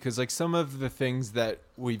accountability? Because like some of the things that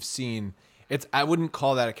we've seen, I wouldn't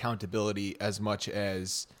call that accountability as much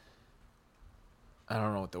as, I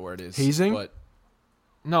don't know what the word is. Hazing? But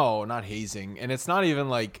no, not hazing. And it's not even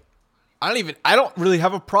like, I don't really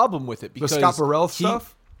have a problem with it, because the Scott Burrell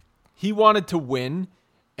stuff? He wanted to win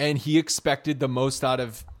and he expected the most out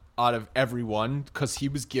of everyone because he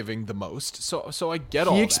was giving the most. So I get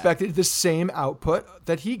all that. He expected the same output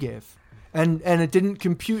that he gave. And it didn't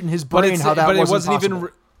compute in his brain how that wasn't possible.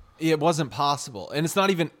 It wasn't possible. And it's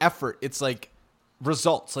not even effort. It's like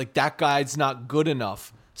results. Like that guy's not good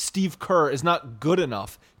enough. Steve Kerr is not good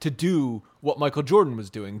enough to do what Michael Jordan was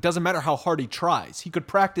doing. Doesn't matter how hard he tries. He could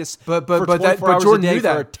practice for 24 hours Jordan a day knew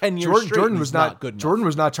that. for 10 years straight. Jordan was not good enough. Jordan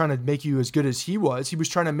was not trying to make you as good as he was. He was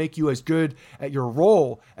trying to make you as good at your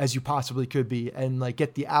role as you possibly could be and like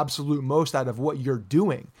get the absolute most out of what you're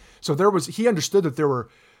doing. So he understood that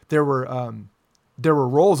there were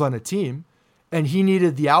roles on a team and he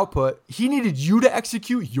needed the output. He needed you to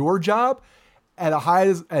execute your job at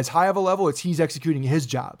as high of a level as he's executing his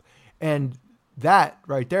job. And that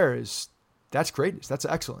right there that's greatness. That's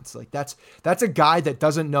excellence. Like that's a guy that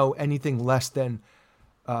doesn't know anything less than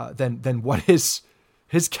what his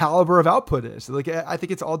caliber of output is. Like I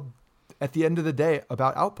think it's all at the end of the day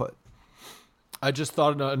about output. I just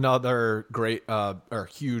thought another great or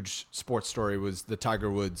huge sports story was the Tiger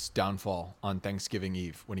Woods downfall on Thanksgiving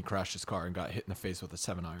Eve when he crashed his car and got hit in the face with a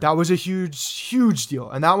 7-iron. That was a huge deal,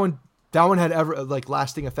 and that one had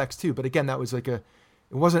lasting effects too. But again, that was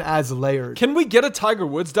it wasn't as layered. Can we get a Tiger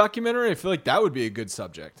Woods documentary? I feel like that would be a good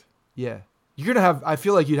subject. Yeah, I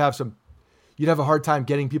feel like you'd have a hard time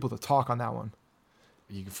getting people to talk on that one.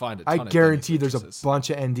 You can find it. I guarantee there's a bunch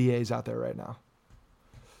of NDAs out there right now.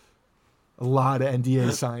 A lot of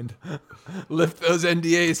NDAs signed. Lift those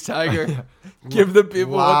NDAs, Tiger. Yeah. Give the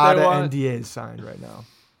people what they want. A lot of NDAs signed right now.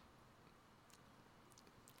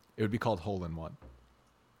 It would be called Hole in One.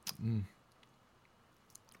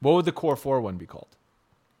 What would the Core 4 one be called?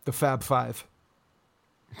 The Fab Five.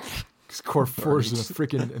 Because Core 4 is a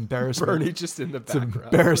freaking embarrassment. Bernie just in the background. It's an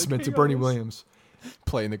embarrassment to Bernie Williams.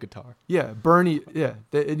 Playing the guitar. Yeah, Bernie. Yeah,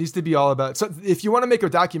 it needs to be all about. So if you want to make a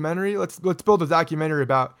documentary, let's build a documentary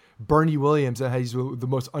about Bernie Williams and how he's the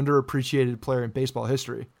most underappreciated player in baseball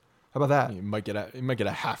history. How about that? You might get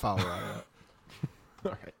a half hour out of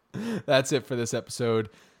that. All right, that's it for this episode.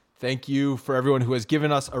 Thank you for everyone who has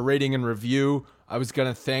given us a rating and review. I was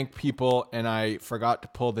gonna thank people and I forgot to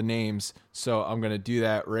pull the names, so I'm gonna do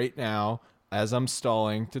that right now. as I'm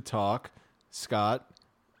stalling to talk, Scott,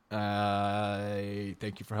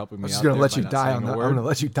 thank you for helping me out. I'm just going to let you die on that. I'm going to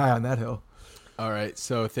let you die on that hill. All right.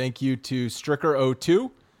 So thank you to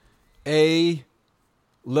Stricker02, A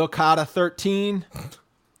Lilcata 13.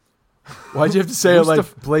 Why'd you have to say it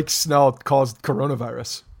like Blake Snell calls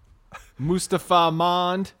coronavirus? Mustafa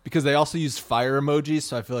Mond, because they also used fire emojis,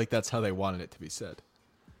 so I feel like that's how they wanted it to be said.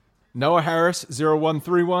 Noah Harris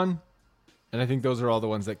 0131, and I think those are all the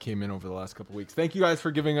ones that came in over the last couple weeks. Thank you guys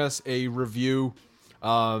for giving us a review.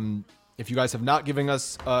 If you guys have not given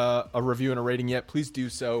us a review and a rating yet, please do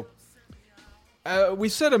so.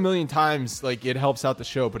 We've said a million times, like, it helps out the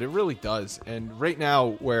show, but it really does. And right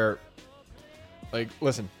now, where, like,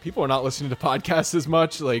 listen, people are not listening to podcasts as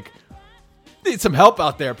much. Like, need some help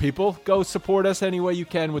out there, people. Go support us any way you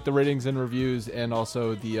can with the ratings and reviews, and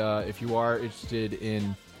also the if you are interested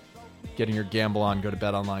in getting your gamble on, go to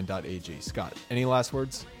betonline.ag. Scott, any last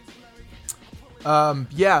words?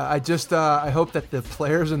 Yeah, I hope that the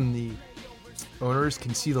players and the owners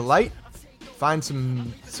can see the light, find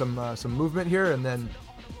some movement here, and then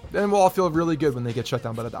we'll all feel really good when they get shut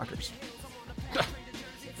down by the doctors.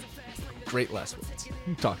 Great last words.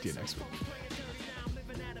 Talk to you next week.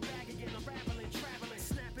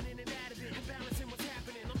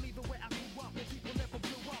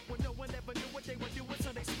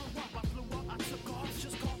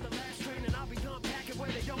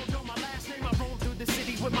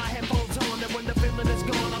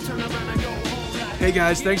 Hey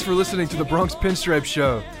guys, thanks for listening to the Bronx Pinstripe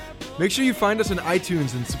Show. Make sure you find us on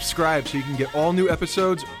iTunes and subscribe so you can get all new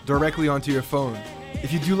episodes directly onto your phone.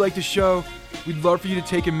 If you do like the show, we'd love for you to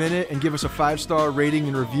take a minute and give us a 5-star rating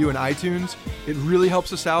and review in iTunes. It really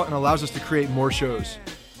helps us out and allows us to create more shows.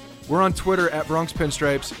 We're on Twitter at Bronx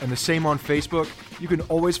Pinstripes and the same on Facebook. You can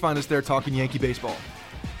always find us there talking Yankee baseball.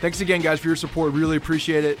 Thanks again, guys, for your support. Really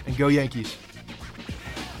appreciate it, and go Yankees.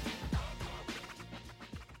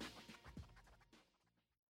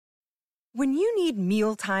 When you need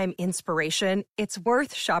mealtime inspiration, it's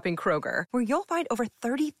worth shopping Kroger, where you'll find over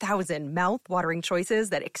 30,000 mouth-watering choices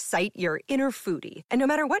that excite your inner foodie. And no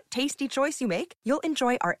matter what tasty choice you make, you'll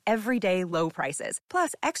enjoy our everyday low prices,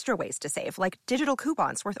 plus extra ways to save, like digital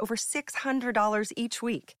coupons worth over $600 each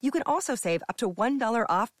week. You can also save up to $1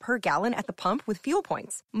 off per gallon at the pump with fuel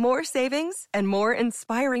points. More savings and more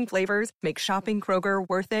inspiring flavors make shopping Kroger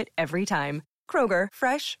worth it every time. Kroger,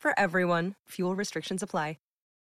 fresh for everyone. Fuel restrictions apply.